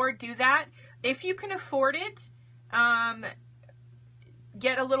can afford, do that. If you can afford it,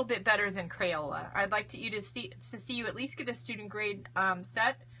 get a little bit better than Crayola. I'd like you to see you at least get a student grade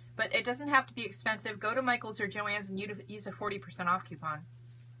set, but it doesn't have to be expensive. Go to Michael's or Joann's and use a 40% off coupon.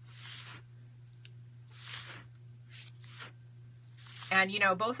 And, you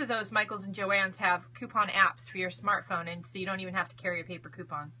know, both of those, Michael's and Joann's, have coupon apps for your smartphone, and so you don't even have to carry a paper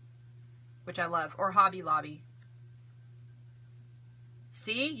coupon, which I love. Or Hobby Lobby.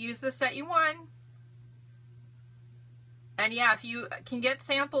 See? Use the set you won. And yeah, if you can get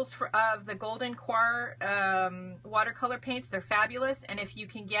samples of the Golden Coir watercolor paints, they're fabulous. And if you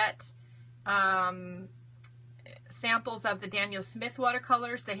can get samples of the Daniel Smith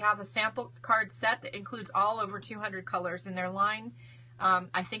watercolors, they have a sample card set that includes all over 200 colors in their line.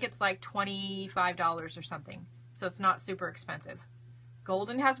 I think it's like $25 or something. So it's not super expensive.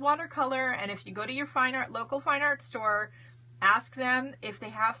 Golden has watercolor, and if you go to your local fine art store, ask them if they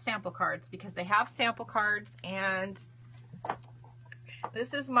have sample cards, because they have sample cards. And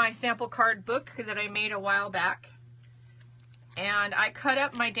this is my sample card book that I made a while back. And I cut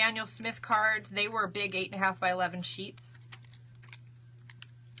up my Daniel Smith cards. They were big 8.5 by 11 sheets.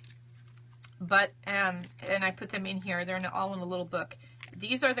 But, and I put them in here. They're all in a little book.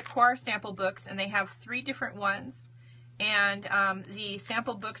 These are the Coir sample books, and they have 3 different ones. And the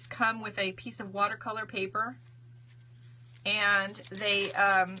sample books come with a piece of watercolor paper. And they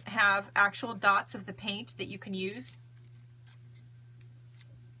have actual dots of the paint that you can use.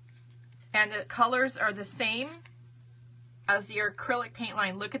 And the colors are the same as the acrylic paint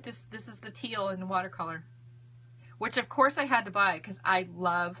line. Look at this. This is the teal in watercolor, which of course I had to buy because I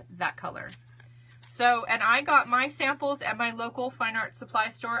love that color. So, and I got my samples at my local fine art supply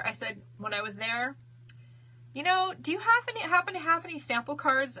store. I said when I was there, you know, do you happen to have any sample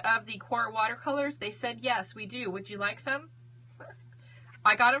cards of the Coir watercolors? They said, yes, we do. Would you like some?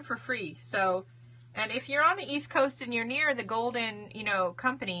 I got them for free. So, and if you're on the East Coast and you're near the Golden, you know,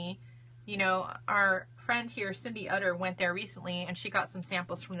 company, you know, our friend here, Cindy Utter, went there recently, and she got some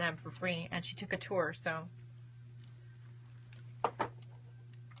samples from them for free, and she took a tour, so.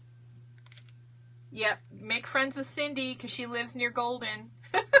 Yep, make friends with Cindy, because she lives near Golden.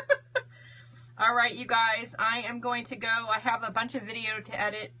 All right, you guys, I am going to go. I have a bunch of video to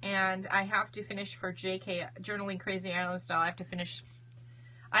edit, and I have to finish for JK, Journaling Crazy Island Style.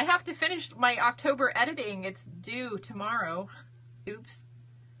 I have to finish my October editing. It's due tomorrow. Oops.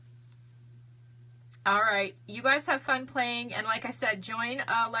 All right, you guys have fun playing, and like I said, join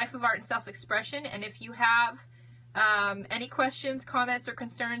Life of Art and Self-Expression, and if you have any questions, comments, or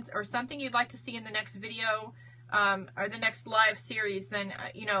concerns, or something you'd like to see in the next video or the next live series, then,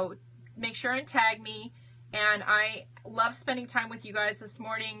 you know, make sure and tag me. And I love spending time with you guys this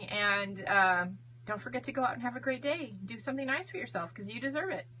morning, and don't forget to go out and have a great day. Do something nice for yourself, because you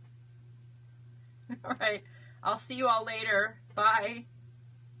deserve it. All right, I'll see you all later. Bye.